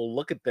people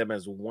look at them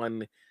as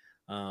one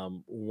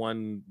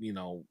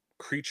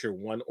creature,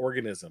 one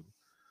organism.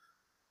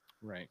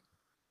 Right.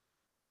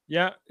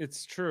 Yeah,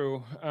 it's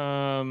true.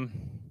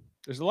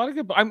 There's a lot of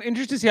good. I'm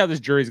interested to see how this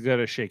jury's going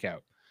to shake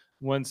out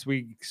once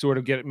we sort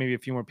of get maybe a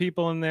few more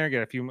people in there.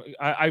 Get a few.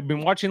 I've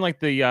been watching like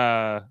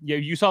the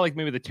you saw like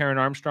maybe the Taron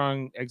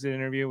Armstrong exit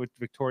interview with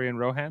Victoria and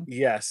Rohan.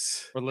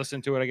 Yes. Or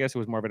listen to it. I guess it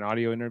was more of an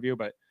audio interview,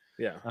 but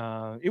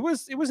yeah, it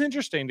was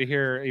interesting to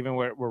hear even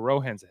where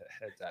Rohan's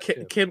head's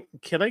at.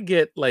 Can I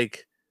get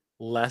like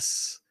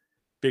less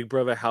Big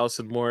Brother house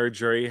and more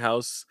jury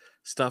house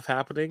stuff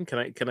happening?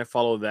 Can I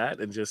follow that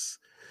and just?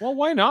 Well,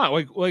 why not?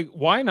 Like,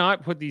 why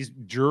not put these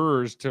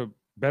jurors to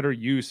better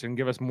use and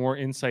give us more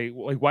insight?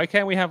 Like, why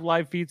can't we have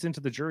live feeds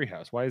into the jury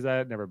house? Why has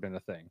that never been a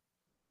thing?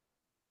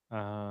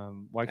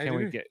 Why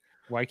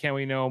can't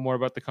we know more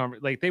about the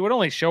like they would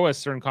only show us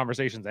certain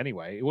conversations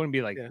anyway. It wouldn't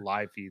be like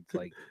live feeds,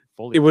 like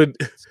fully. It would.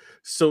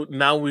 So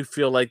now we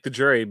feel like the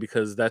jury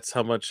because that's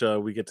how much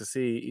we get to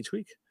see each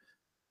week.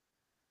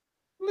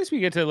 At least we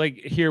get to like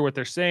hear what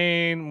they're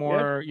saying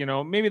more. You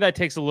know, maybe that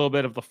takes a little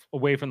bit of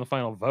away from the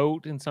final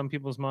vote in some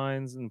people's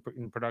minds and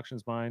in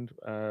production's mind,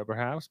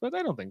 perhaps. But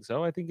I don't think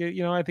so. I think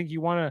I think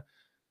you want to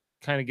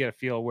kind of get a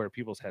feel where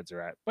people's heads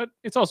are at. But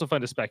it's also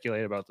fun to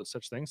speculate about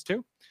such things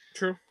too.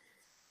 True.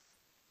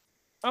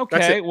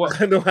 Okay. Well,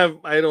 I don't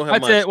have.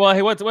 That's much. it. Well,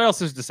 hey, what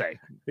else is to say?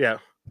 Yeah.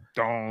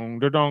 Dong,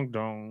 dong,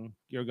 dong.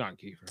 You're gone,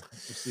 Kiefer. We'll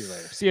see you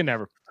later. See you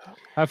never.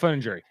 Have fun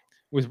in jury.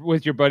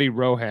 With your buddy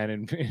Rohan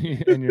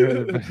and your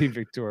other buddy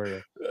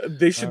Victoria.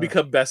 They should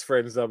become best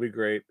friends. That'll be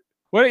great.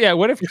 What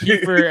if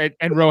Kiefer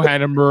and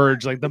Rohan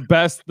emerge like the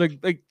best,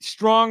 like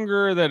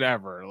stronger than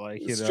ever,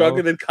 like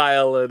stronger than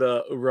Kyle and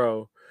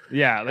Ro.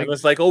 Yeah, like and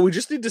it's like, we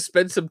just need to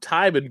spend some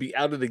time and be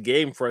out of the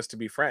game for us to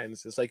be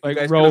friends. It's like you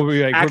guys Ro would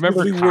be like,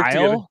 remember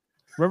Kyle?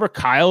 Remember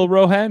Kyle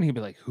Rohan? He'd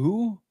be like,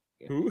 who?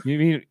 You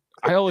mean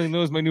I only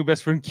know is my new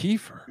best friend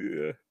Kiefer?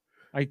 Yeah,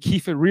 I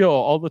keep it real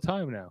all the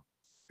time now.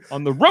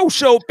 On the Roe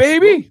Show,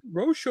 baby.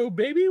 Roe Show,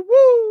 baby.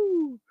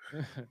 Woo!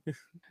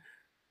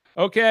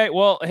 Okay,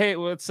 well, hey,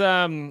 let's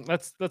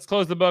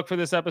close the book for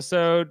this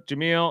episode.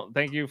 Jamil,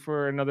 thank you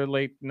for another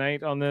late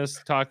night on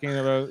this, talking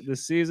about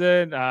this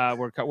season.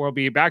 We'll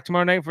be back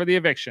tomorrow night for the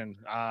eviction,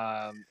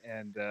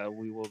 and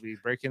we will be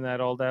breaking that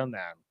all down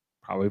now,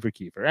 probably for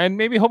Kiefer, and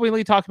maybe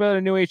hopefully talk about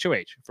a new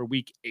HOH for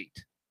week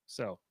 8.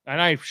 So, and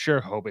I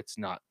sure hope it's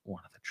not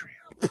one of the trio.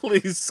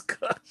 Please,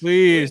 Scott.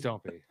 Please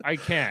don't be. I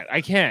can't.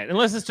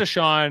 Unless it's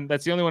Deshaun.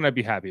 That's the only one I'd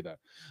be happy about.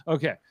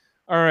 Okay.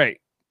 All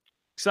right.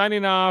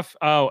 Signing off.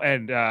 Oh,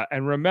 and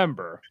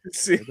remember,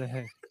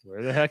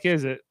 where the heck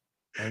is it?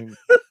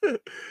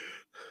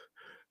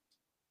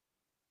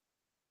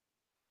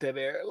 Dead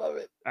air. I love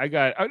it. I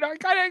got it. Oh, no, I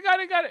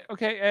got it.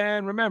 Okay.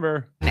 And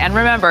remember,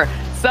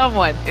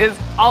 someone is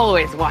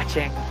always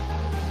watching.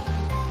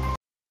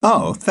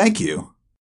 Oh, thank you.